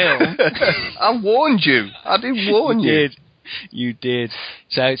this film. I warned you. I did warn you. You did.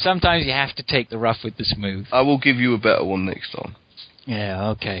 So sometimes you have to take the rough with the smooth. I will give you a better one next time. Yeah,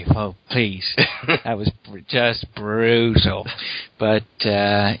 okay. Well, please. That was just brutal. But,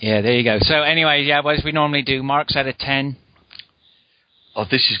 yeah, there you go. So anyway, yeah, as we normally do, marks out of 10. Oh,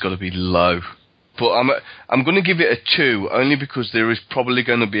 this has got to be low. But I'm going to give it a 2, only because there is probably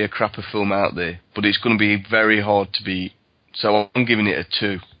going to be a crapper film out there. But it's going to be very hard to beat. So I'm giving it a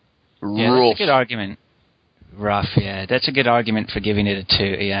 2. Yeah, Rough. that's a good argument. Rough, yeah. That's a good argument for giving it a 2.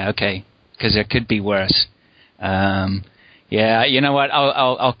 Yeah, okay. Because it could be worse. Yeah, you know what?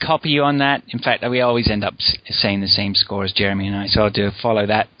 I'll copy you on that. In fact, we always end up saying the same score as Jeremy and I, so I'll follow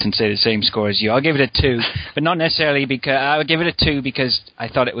that and say the same score as you. I'll give it a 2, but not necessarily because I'll give it a 2 because I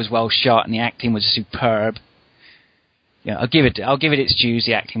thought it was well shot and the acting was superb. Yeah, I'll give it its dues.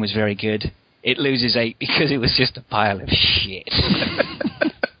 The acting was very good. It loses 8 because it was just a pile of shit.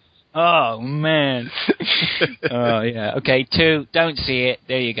 Oh man. Oh yeah. Okay, 2. Don't see it.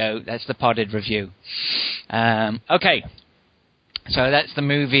 There you go. That's the potted review. Okay. So that's the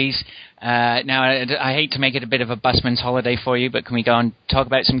movies. Now, I hate to make it a bit of a busman's holiday for you, but can we go and talk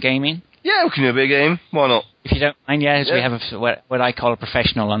about some gaming? Yeah, we can do a big game. Why not? If you don't mind, yeah. We have what I call a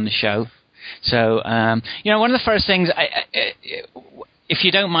professional on the show. So, you know, one of the first things, if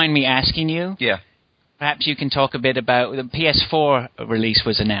you don't mind me asking you, perhaps you can talk a bit about the PS4 release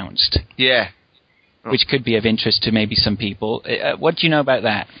was announced. Yeah. Which could be of interest to maybe some people. What do you know about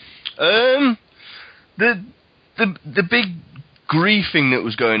that? The big griefing that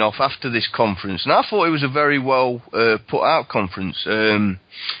was going off after this conference, and I thought it was a very well put out conference,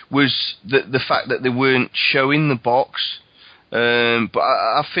 was the fact that they weren't showing the box. But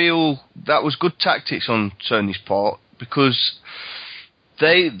I feel that was good tactics on Sony's part, because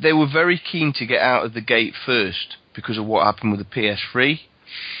they were very keen to get out of the gate first because of what happened with the PS3.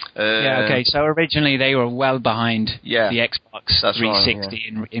 Yeah, okay, so originally they were well behind the Xbox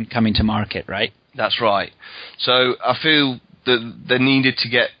 360 in coming to market, right? That's right. So I feel that they needed to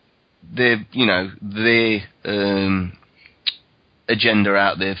get their agenda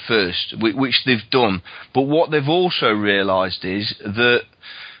out there first, which they've done. But what they've also realised is that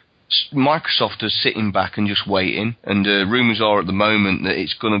Microsoft is sitting back and just waiting, and rumours are at the moment that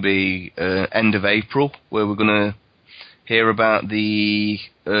it's going to be end of April where we're going to hear about the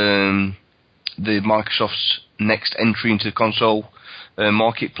Microsoft's next entry into the console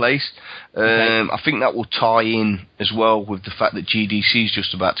marketplace. I think that will tie in as well with the fact that GDC is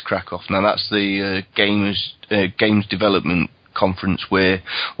just about to crack off. Now that's the games development conference where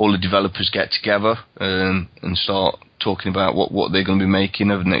all the developers get together and start talking about what they're going to be making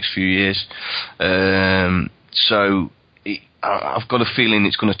over the next few years. So I've got a feeling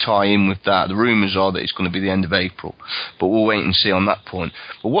it's going to tie in with that. The rumours are that it's going to be the end of April, but we'll wait and see on that point.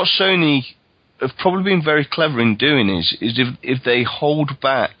 But what Sony have probably been very clever in doing is if they hold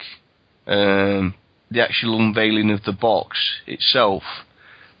back the actual unveiling of the box itself,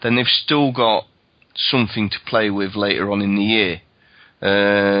 then they've still got something to play with later on in the year.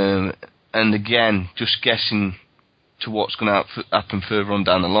 And again, just guessing to what's going to happen further on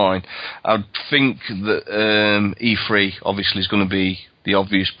down the line, I'd think that E3 obviously is going to be the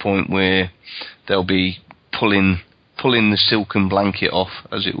obvious point where they'll be pulling the silken blanket off,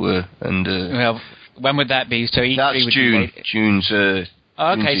 as it were. And well, when would that be? So E3 that's would June. Be June's. okay,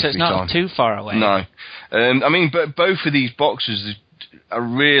 so it's not too far away. No, I mean, but both of these boxes are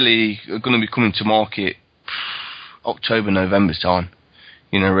really going to be coming to market October, November time.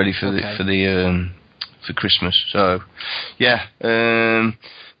 You know, ready for for Christmas. So, yeah.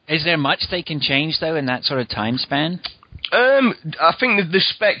 Is there much they can change though in that sort of time span? I think that the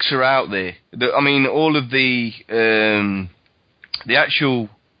specs are out there. I mean, all of the actual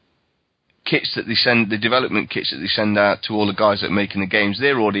kits that they send, the development kits that they send out to all the guys that are making the games,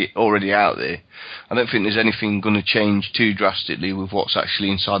 they're already out there. I don't think there's anything going to change too drastically with what's actually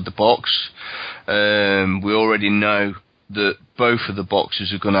inside the box. We already know that both of the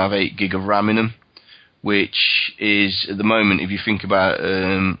boxes are going to have 8 gig of RAM in them, which is, at the moment, if you think about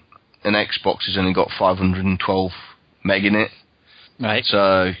an Xbox has only got 512 meg in it. Right.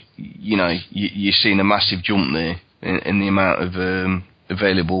 So, you're seeing a massive jump there in the amount of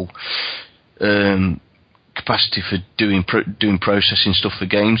available capacity for doing processing stuff for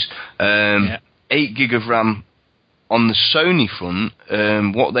games. 8 gig of RAM on the Sony front.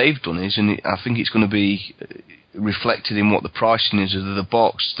 What they've done is, and I think it's going to be reflected in what the pricing is of the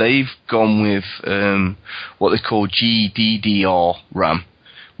box, they've gone with what they call GDDR RAM,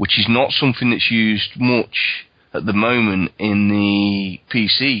 which is not something that's used much at the moment in the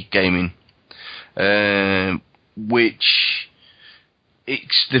PC gaming, which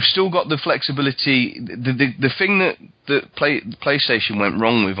they've still got the flexibility. The thing that PlayStation went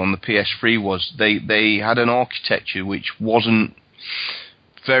wrong with on the PS3 was they had an architecture which wasn't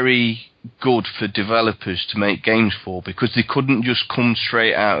very good for developers to make games for, because they couldn't just come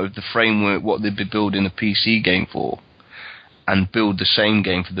straight out of the framework what they'd be building a PC game for and build the same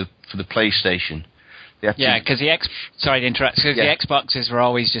game for the PlayStation. Yeah, because sorry to interrupt. Because the Xboxes were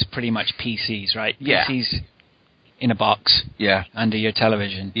always just pretty much PCs, right? Yeah. PCs in a box. Yeah. Under your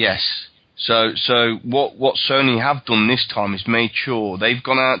television. Yes. So what Sony have done this time is made sure they've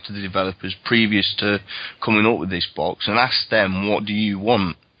gone out to the developers previous to coming up with this box and asked them, what do you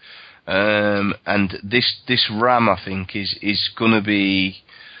want? And this RAM, I think, is going to be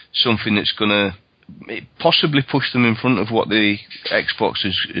something that's going to possibly push them in front of what the Xbox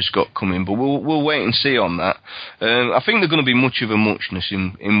has got coming, but we'll wait and see on that. I think they're going to be much of a muchness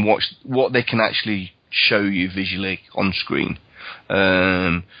in what they can actually show you visually on screen.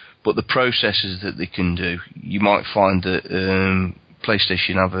 But the processes that they can do, you might find that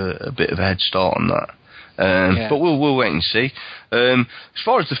PlayStation have a bit of a head start on that. But we'll wait and see. As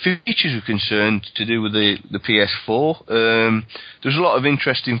far as the features are concerned, to do with the PS4, there's a lot of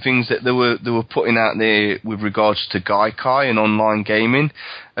interesting things that they were putting out there with regards to Gaikai and online gaming.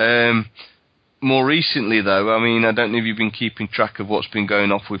 More recently, though, I mean, I don't know if you've been keeping track of what's been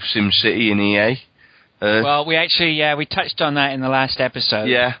going off with SimCity and EA. Well, we actually, we touched on that in the last episode.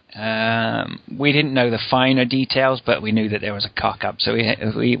 Yeah. We didn't know the finer details, but we knew that there was a cock-up, so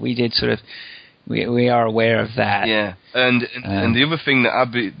we did sort of. We are aware of that. Yeah, and the other thing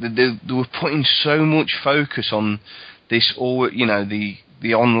that they were putting so much focus on this,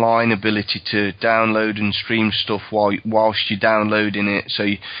 the online ability to download and stream stuff whilst you're downloading it. So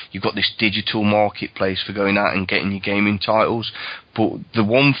you've got this digital marketplace for going out and getting your gaming titles. But the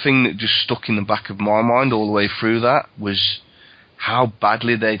one thing that just stuck in the back of my mind all the way through that was how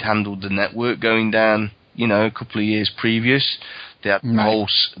badly they'd handled the network going down. A couple of years previous, they had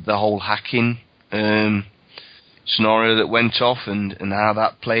the whole hacking scenario that went off and how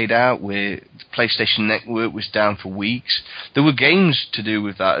that played out, where the PlayStation Network was down for weeks. There were games to do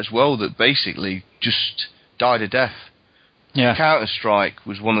with that as well that basically just died a death. Yeah. Counter-Strike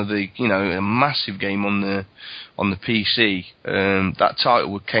was one of the, a massive game on the PC. That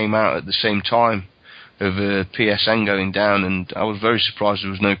title came out at the same time of PSN going down, and I was very surprised there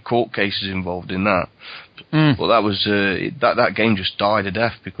was no court cases involved in that. But that was that game just died a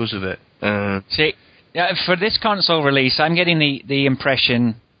death because of it. See, for this console release, I'm getting the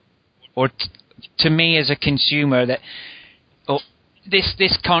impression, or to me as a consumer, that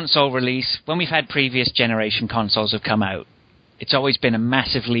this console release, when we've had previous generation consoles have come out, it's always been a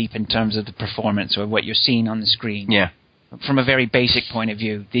massive leap in terms of the performance or what you're seeing on the screen. Yeah. From a very basic point of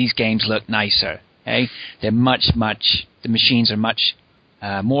view, these games look nicer. Okay? They're the machines are much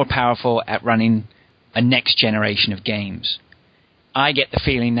more powerful at running a next generation of games. I get the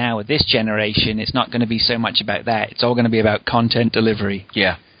feeling now with this generation, it's not going to be so much about that. It's all going to be about content delivery.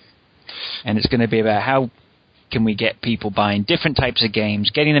 Yeah. And it's going to be about how can we get people buying different types of games,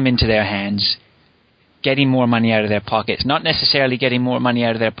 getting them into their hands, getting more money out of their pockets. Not necessarily getting more money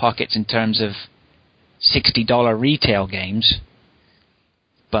out of their pockets in terms of $60 retail games,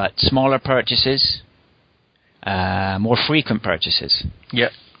 but smaller purchases, more frequent purchases.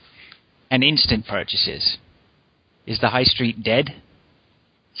 Yep. And instant purchases. Is the high street dead?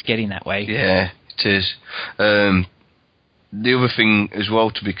 It's getting that way. Yeah, it is. The other thing as well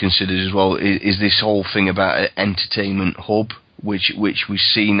to be considered as well is this whole thing about an entertainment hub, which we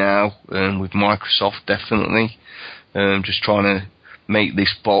see now with Microsoft, definitely. Just trying to make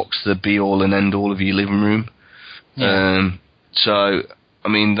this box the be-all and end-all of your living room. Yeah. So, I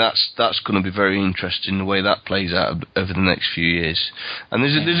mean, that's going to be very interesting the way that plays out over the next few years. And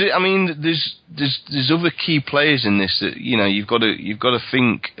there's other key players in this that you've got to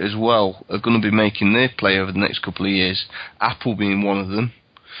think as well are going to be making their play over the next couple of years. Apple being one of them.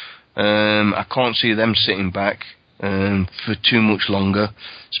 I can't see them sitting back. for too much longer,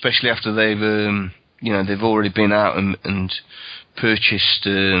 especially after they've already been out and purchased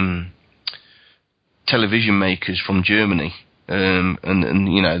television makers from Germany. And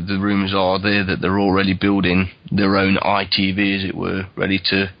the rumours are there that they're already building their own ITV, as it were, ready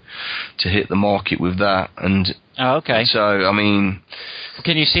to hit the market with that. And okay. So I mean,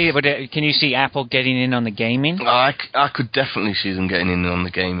 can you see Apple getting in on the gaming? I could definitely see them getting in on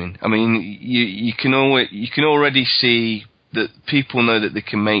the gaming. I mean, you can already see that people know that they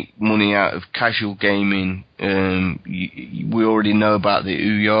can make money out of casual gaming. We already know about the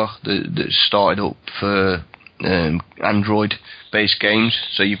Ouya that started up for Android-based games,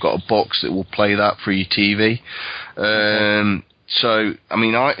 so you've got a box that will play that through your TV. So, I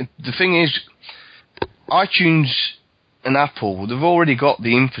mean, the thing is, iTunes and Apple, they've already got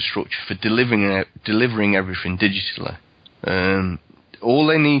the infrastructure for delivering everything digitally. All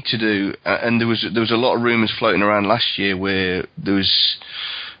they need to do, and there was a lot of rumours floating around last year where there was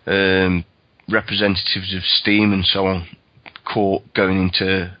representatives of Steam and so on caught going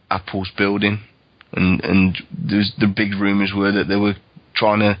into Apple's building. And the big rumours were that they were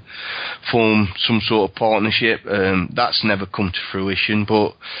trying to form some sort of partnership. That's never come to fruition,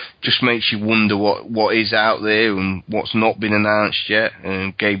 but just makes you wonder what is out there and what's not been announced yet.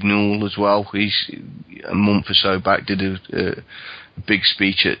 Gabe Newell as well, he's a month or so back did a big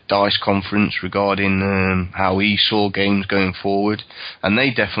speech at DICE conference regarding how he saw games going forward, and they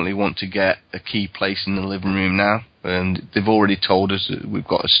definitely want to get a key place in the living room now. And they've already told us that we've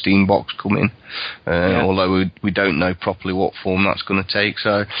got a Steam box coming, although we don't know properly what form that's going to take.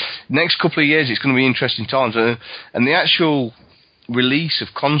 So next couple of years it's going to be interesting times. And the actual release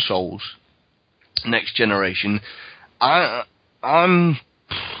of consoles next generation, I'm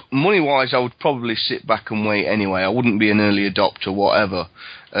money-wise, I would probably sit back and wait anyway. I wouldn't be an early adopter, whatever.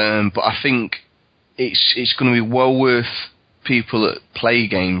 But I think it's going to be well worth people that play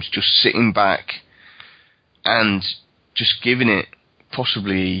games just sitting back and just giving it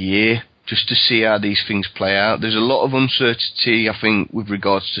possibly a year just to see how these things play out. There's a lot of uncertainty, I think, with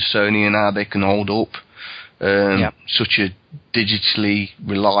regards to Sony and how they can hold up such a digitally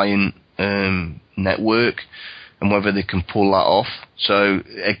reliant network, and whether they can pull that off. So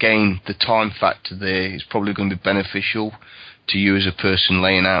again, the time factor there is probably going to be beneficial to you as a person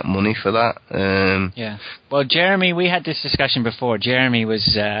laying out money for that. Well, Jeremy, we had this discussion before. Jeremy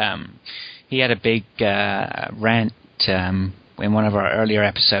was he had a big rant in one of our earlier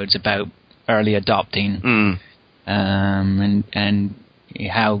episodes about early adopting and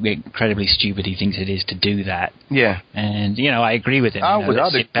how incredibly stupid he thinks it is to do that. Yeah. And, I agree with him. I'd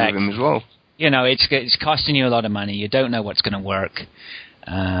agree with him as well. It's costing you a lot of money. You don't know what's going to work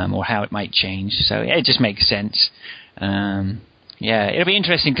or how it might change. So it just makes sense. It'll be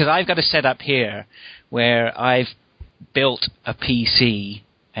interesting because I've got a setup here where I've built a PC,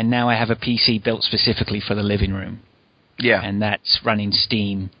 and now I have a PC built specifically for the living room. Yeah. And that's running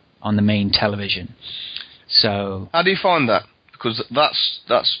Steam on the main television. So how do you find that? Because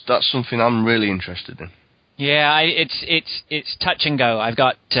that's something I'm really interested in. Yeah, it's touch and go. I've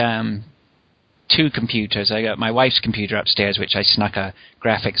got two computers. I got my wife's computer upstairs, which I snuck a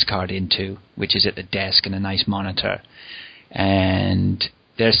graphics card into, which is at the desk, and a nice monitor. And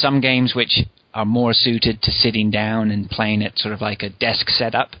there's some games which are more suited to sitting down and playing it sort of like a desk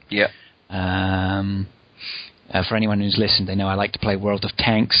setup. Yeah. For anyone who's listened, they know I like to play World of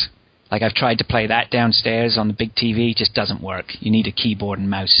Tanks. Like, I've tried to play that downstairs on the big TV, it just doesn't work. You need a keyboard and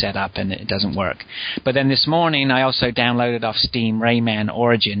mouse setup, and it doesn't work. But then this morning, I also downloaded off Steam Rayman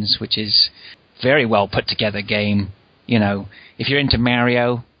Origins, which is very well put together game. If you're into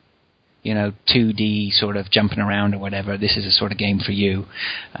Mario, 2D sort of jumping around or whatever, this is a sort of game for you.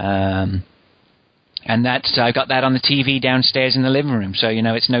 And I got that on the TV downstairs in the living room. So,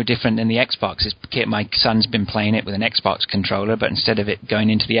 it's no different than the Xbox. My son's been playing it with an Xbox controller, but instead of it going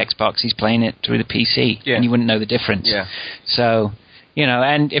into the Xbox, he's playing it through the PC. Yeah. And you wouldn't know the difference. Yeah. So,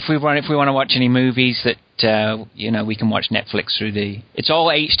 and if we want to watch any movies that, we can watch Netflix through it's all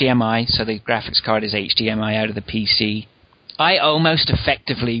HDMI, so the graphics card is HDMI out of the PC. I almost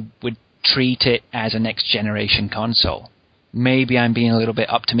effectively would treat it as a next generation console. Maybe I'm being a little bit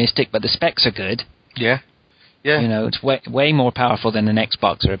optimistic, but the specs are good. Yeah. It's way more powerful than an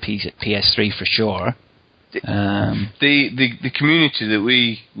Xbox or a PS3 for sure. The community that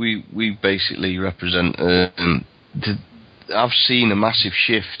we basically represent, I've seen a massive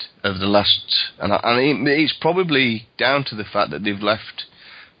shift over the last, and it's probably down to the fact that they've left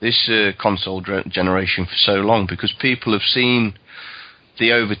this console generation for so long, because people have seen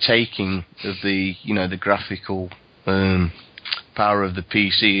the overtaking of the graphical power of the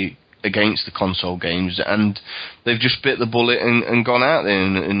PC against the console games, and they've just bit the bullet and gone out there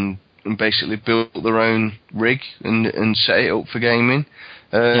and basically built their own rig and set it up for gaming.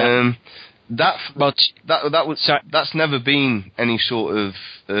 That's never been any sort of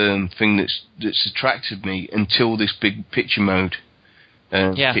thing that's attracted me until this big picture mode.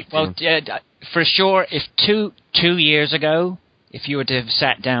 For sure, if two years ago, if you were to have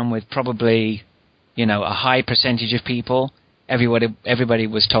sat down with probably, a high percentage of people, everybody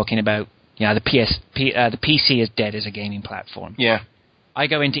was talking about, the PC is dead as a gaming platform. Yeah. I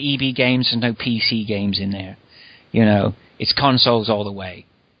go into EB Games, there's no PC games in there. It's consoles all the way.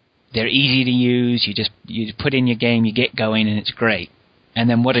 They're easy to use. You put in your game, you get going, and it's great. And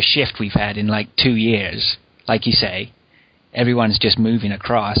then what a shift we've had in 2 years. Like you say, everyone's just moving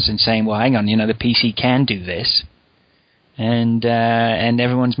across and saying, well, hang on, the PC can do this. And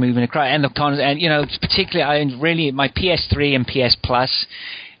everyone's moving across. And particularly, my PS3 and PS Plus,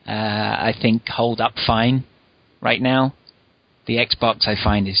 I think hold up fine right now. The Xbox, I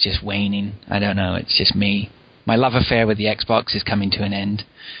find, is just waning. I don't know. It's just me. My love affair with the Xbox is coming to an end.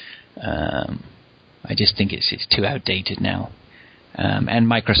 I just think it's too outdated now. And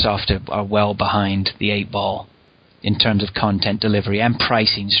Microsoft are well behind the 8 ball in terms of content delivery and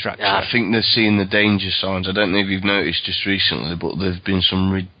pricing structure. Yeah, I think they're seeing the danger signs. I don't know if you've noticed just recently, but there's been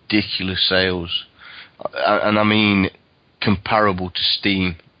some ridiculous sales. And I mean, comparable to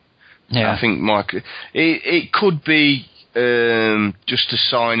Steam. Yeah. I think it could be just a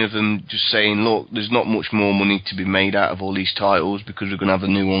sign of them just saying, look, there's not much more money to be made out of all these titles because we're going to have a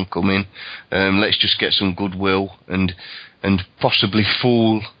new one coming. Let's just get some goodwill and possibly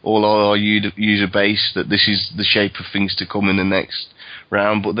fool all our user base that this is the shape of things to come in the next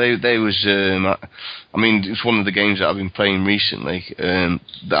round. But they was, it's one of the games that I've been playing recently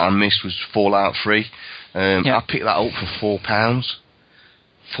that I missed was Fallout 3. I picked that up for £4.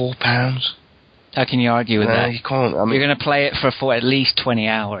 £4. How can you argue with that? You can't. You're going to play it for at least 20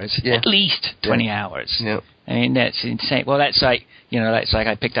 hours. Yeah. At least 20 hours. Yeah. I mean, that's insane. Well, that's like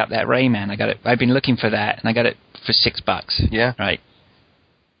I picked up that Rayman. I got it. I've been looking for that, and I got it for $6. Yeah. Right.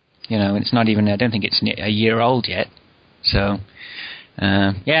 And it's not even. I don't think it's a year old yet. So,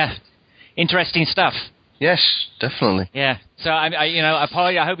 interesting stuff. Yes, definitely. Yeah. So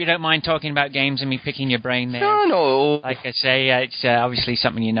Paulie, I hope you don't mind talking about games and me picking your brain there. No. Like I say, it's obviously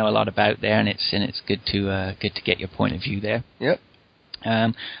something you know a lot about there, and it's good to get your point of view there. Yep.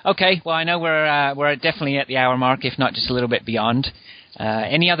 Okay. Well, I know we're definitely at the hour mark, if not just a little bit beyond.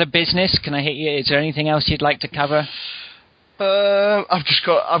 Any other business? Can I hit you? Is there anything else you'd like to cover?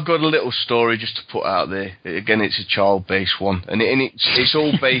 I've got a little story just to put out there. Again, it's a child-based one, and it's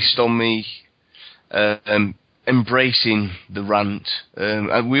all based on me. Embracing the rant.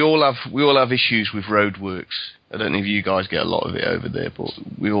 And we all have issues with roadworks. I don't know if you guys get a lot of it over there, but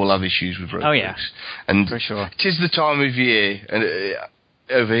we all have issues with roadworks. Oh yeah, and for sure. It is the time of year, and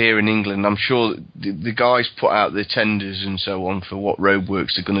over here in England, I'm sure the guys put out their tenders and so on for what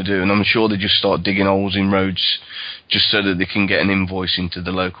roadworks they're going to do, and I'm sure they just start digging holes in roads just so that they can get an invoice into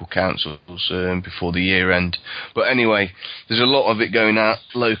the local councils before the year end. But anyway, there's a lot of it going out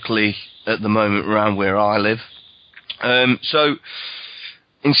locally at the moment around where I live. So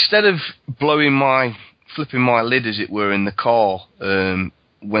instead of flipping my lid, as it were, in the car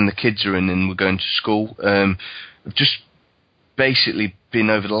when the kids are in and we're going to school, I've just basically been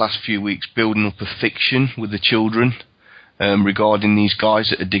over the last few weeks building up a fiction with the children regarding these guys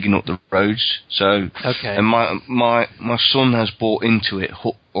that are digging up the roads. So, okay. And my son has bought into it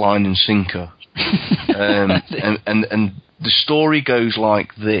hook, line, and sinker. And the story goes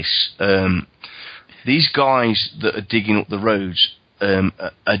like this: these guys that are digging up the roads are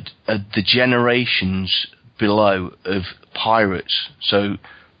the generations below of pirates. So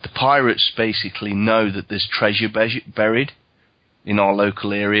the pirates basically know that there's treasure buried in our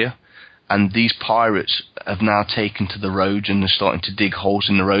local area, and these pirates have now taken to the roads and they're starting to dig holes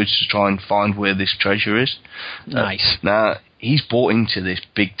in the roads to try and find where this treasure is. Nice. Now, he's bought into this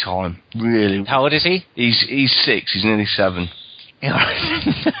big time, really. How old is he? He's 6, he's nearly 7.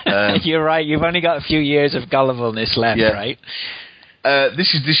 You're right, you've only got a few years of gullibleness left, right?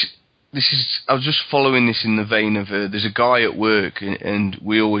 This is. I was just following this in the vein of there's a guy at work, and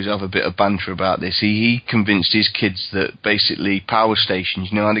we always have a bit of banter about this. He convinced his kids that basically power stations,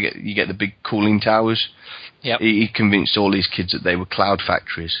 you know how you get the big cooling towers. Yep. He convinced all his kids that they were cloud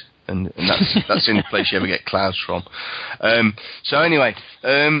factories, and that's the only place you ever get clouds from. So anyway,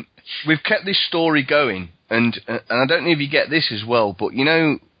 we've kept this story going, and I don't know if you get this as well, but you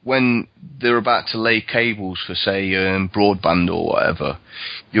know, when they're about to lay cables for, say, broadband or whatever,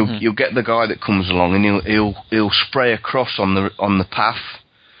 you'll get the guy that comes along and he'll spray across on the path,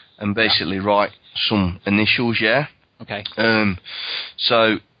 and basically write some initials, yeah? Okay.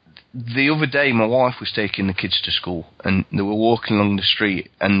 So the other day, my wife was taking the kids to school, and they were walking along the street,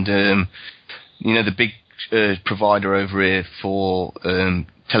 and the big provider over here for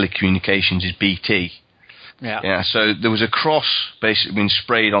telecommunications is BT. Yeah. So there was a cross basically being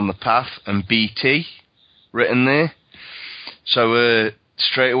sprayed on the path, and BT written there. So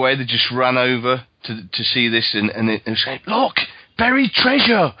straight away they just ran over to see this, and it was like, look, buried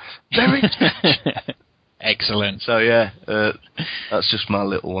treasure, buried. Excellent. So yeah, that's just my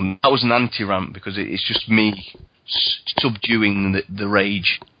little one. That was an anti-rant because it's just me subduing the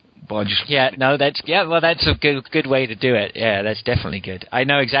rage by just. That's a good way to do it. Yeah, that's definitely good. I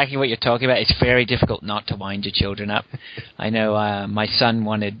know exactly what you're talking about. It's very difficult not to wind your children up. I know my son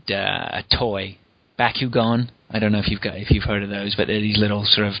wanted a toy, Bakugan. I don't know if you've heard of those, but they're these little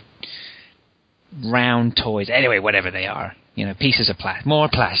sort of round toys. Anyway, whatever they are, pieces of more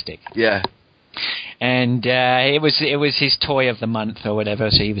plastic. Yeah. And it was his toy of the month or whatever,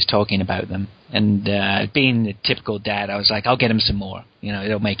 so he was talking about them. And being the typical dad, I was like, I'll get him some more.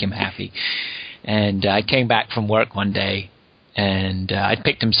 It'll make him happy. And I came back from work one day, and I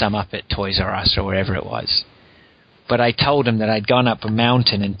picked him some up at Toys R Us or wherever it was. But I told him that I'd gone up a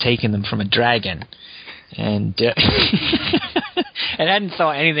mountain and taken them from a dragon. And and I hadn't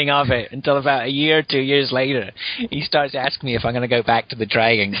thought anything of it until about a year or 2 years later. He starts asking me if I'm going to go back to the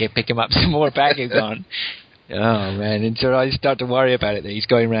dragon and pick him up some more Bakugan. Oh, man. And so I start to worry about it, that he's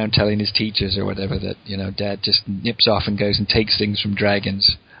going around telling his teachers or whatever that, Dad just nips off and goes and takes things from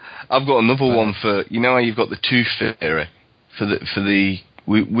dragons. I've got another one for, how you've got the tooth fairy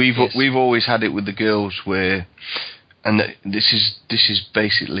we've always had it with the girls where, and this is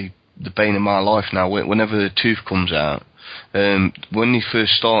basically the bane of my life now. Whenever the tooth comes out, when he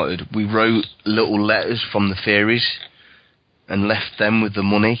first started, we wrote little letters from the fairies and left them with the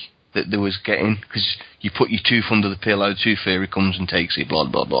money that they was getting, because you put your tooth under the pillow, the tooth fairy comes and takes it, blah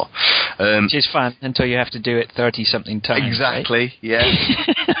blah blah. Which is fun until you have to do it 30-something times. Exactly, right? Yeah.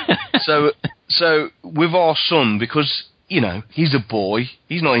 So with our son, because he's a boy,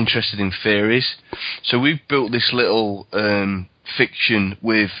 he's not interested in fairies, so we've built this little fiction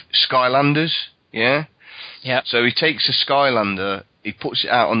with Skylanders, yeah? Yeah. So he takes a Skylander, he puts it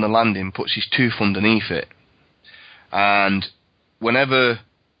out on the landing, puts his tooth underneath it, and whenever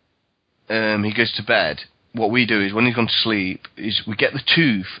he goes to bed, what we do is, when he's gone to sleep, is we get the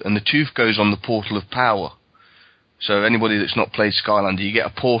tooth, and the tooth goes on the portal of power. So anybody that's not played Skylander, you get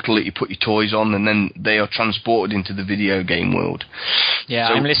a portal that you put your toys on, and then they are transported into the video game world. Yeah,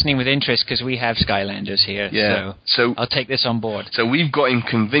 so, I'm listening with interest because we have Skylanders here. Yeah. So I'll take this on board. So we've got him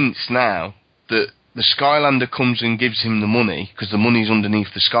convinced now that the Skylander comes and gives him the money, because the money's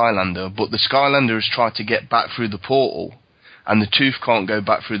underneath the Skylander, but the Skylander has tried to get back through the portal, and the tooth can't go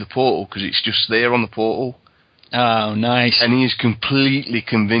back through the portal because it's just there on the portal. Oh, nice. And he is completely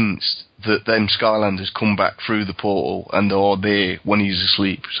convinced that them Skylanders come back through the portal and are there when he's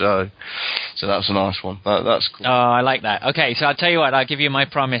asleep. So that's a nice one. That's cool. Oh, I like that. Okay, so I'll tell you what. I'll give you my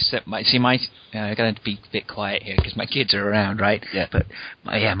promise that I'm going to be a bit quiet here because my kids are around, right? Yeah. But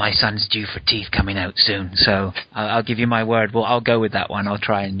my son's due for teeth coming out soon, so I'll give you my word. Well, I'll go with that one. I'll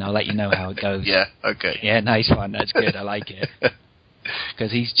try and I'll let you know how it goes. Yeah. Okay. Yeah, nice one. That's good. I like it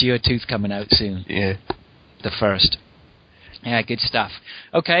because he's due a tooth coming out soon. Yeah. The first. Yeah, good stuff.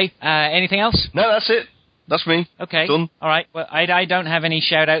 Okay, anything else? No, that's it. That's me. Okay. Done. All right. Well, I don't have any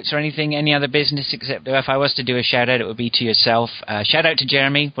shout-outs or anything, any other business, except if I was to do a shout-out, it would be to yourself. Shout-out to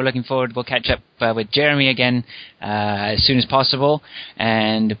Jeremy. We're looking forward. We'll catch up with Jeremy again as soon as possible.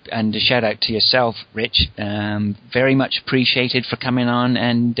 And a shout-out to yourself, Rich. Very much appreciated for coming on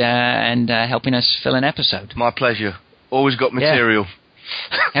and helping us fill an episode. My pleasure. Always got material.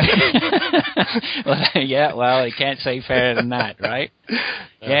 Yeah. Well, you can't say fairer than that, right?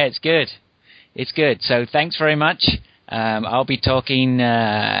 Yeah, it's good. It's good. So thanks very much. I'll be catching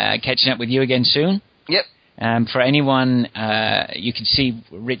up with you again soon. Yep. For anyone, you can see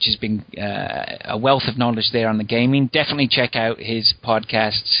Rich has been a wealth of knowledge there on the gaming. Definitely check out his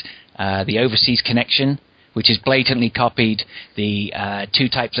podcasts, The Overseas Connection, which has blatantly copied the two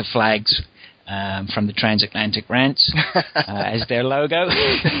types of flags from the Transatlantic Rants as their logo.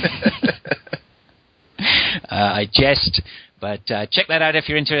 I jest, but check that out if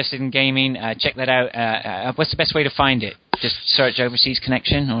you're interested in gaming. Check that out. What's the best way to find it? Just search Overseas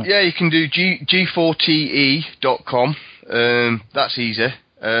Connection? Or? Yeah, you can do g4te.com. That's easy.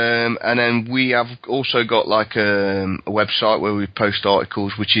 And then we have also got like a website where we post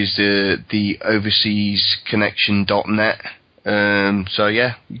articles, which is the overseasconnection.net. So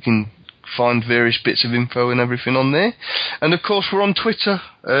yeah, you can find various bits of info and everything on there. And of course, we're on Twitter.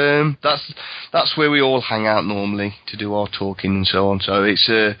 That's where we all hang out normally to do our talking and so on. So it's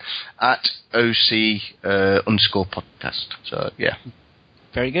at OC_podcast. So yeah.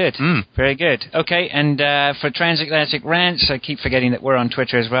 Very good. Very good. Okay, and for Transatlantic Rants, I keep forgetting that we're on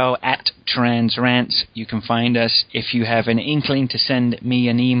Twitter as well, at TransRants. You can find us. If you have an inkling to send me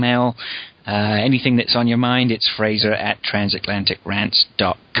an email, anything that's on your mind, it's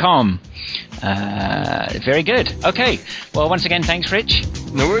Fraser@transatlanticrants.com. Very good. Okay. Well, once again, thanks, Rich.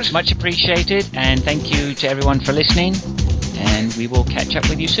 No worries. Much appreciated, and thank you to everyone for listening, and we will catch up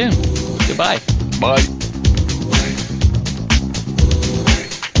with you soon. Goodbye. Bye.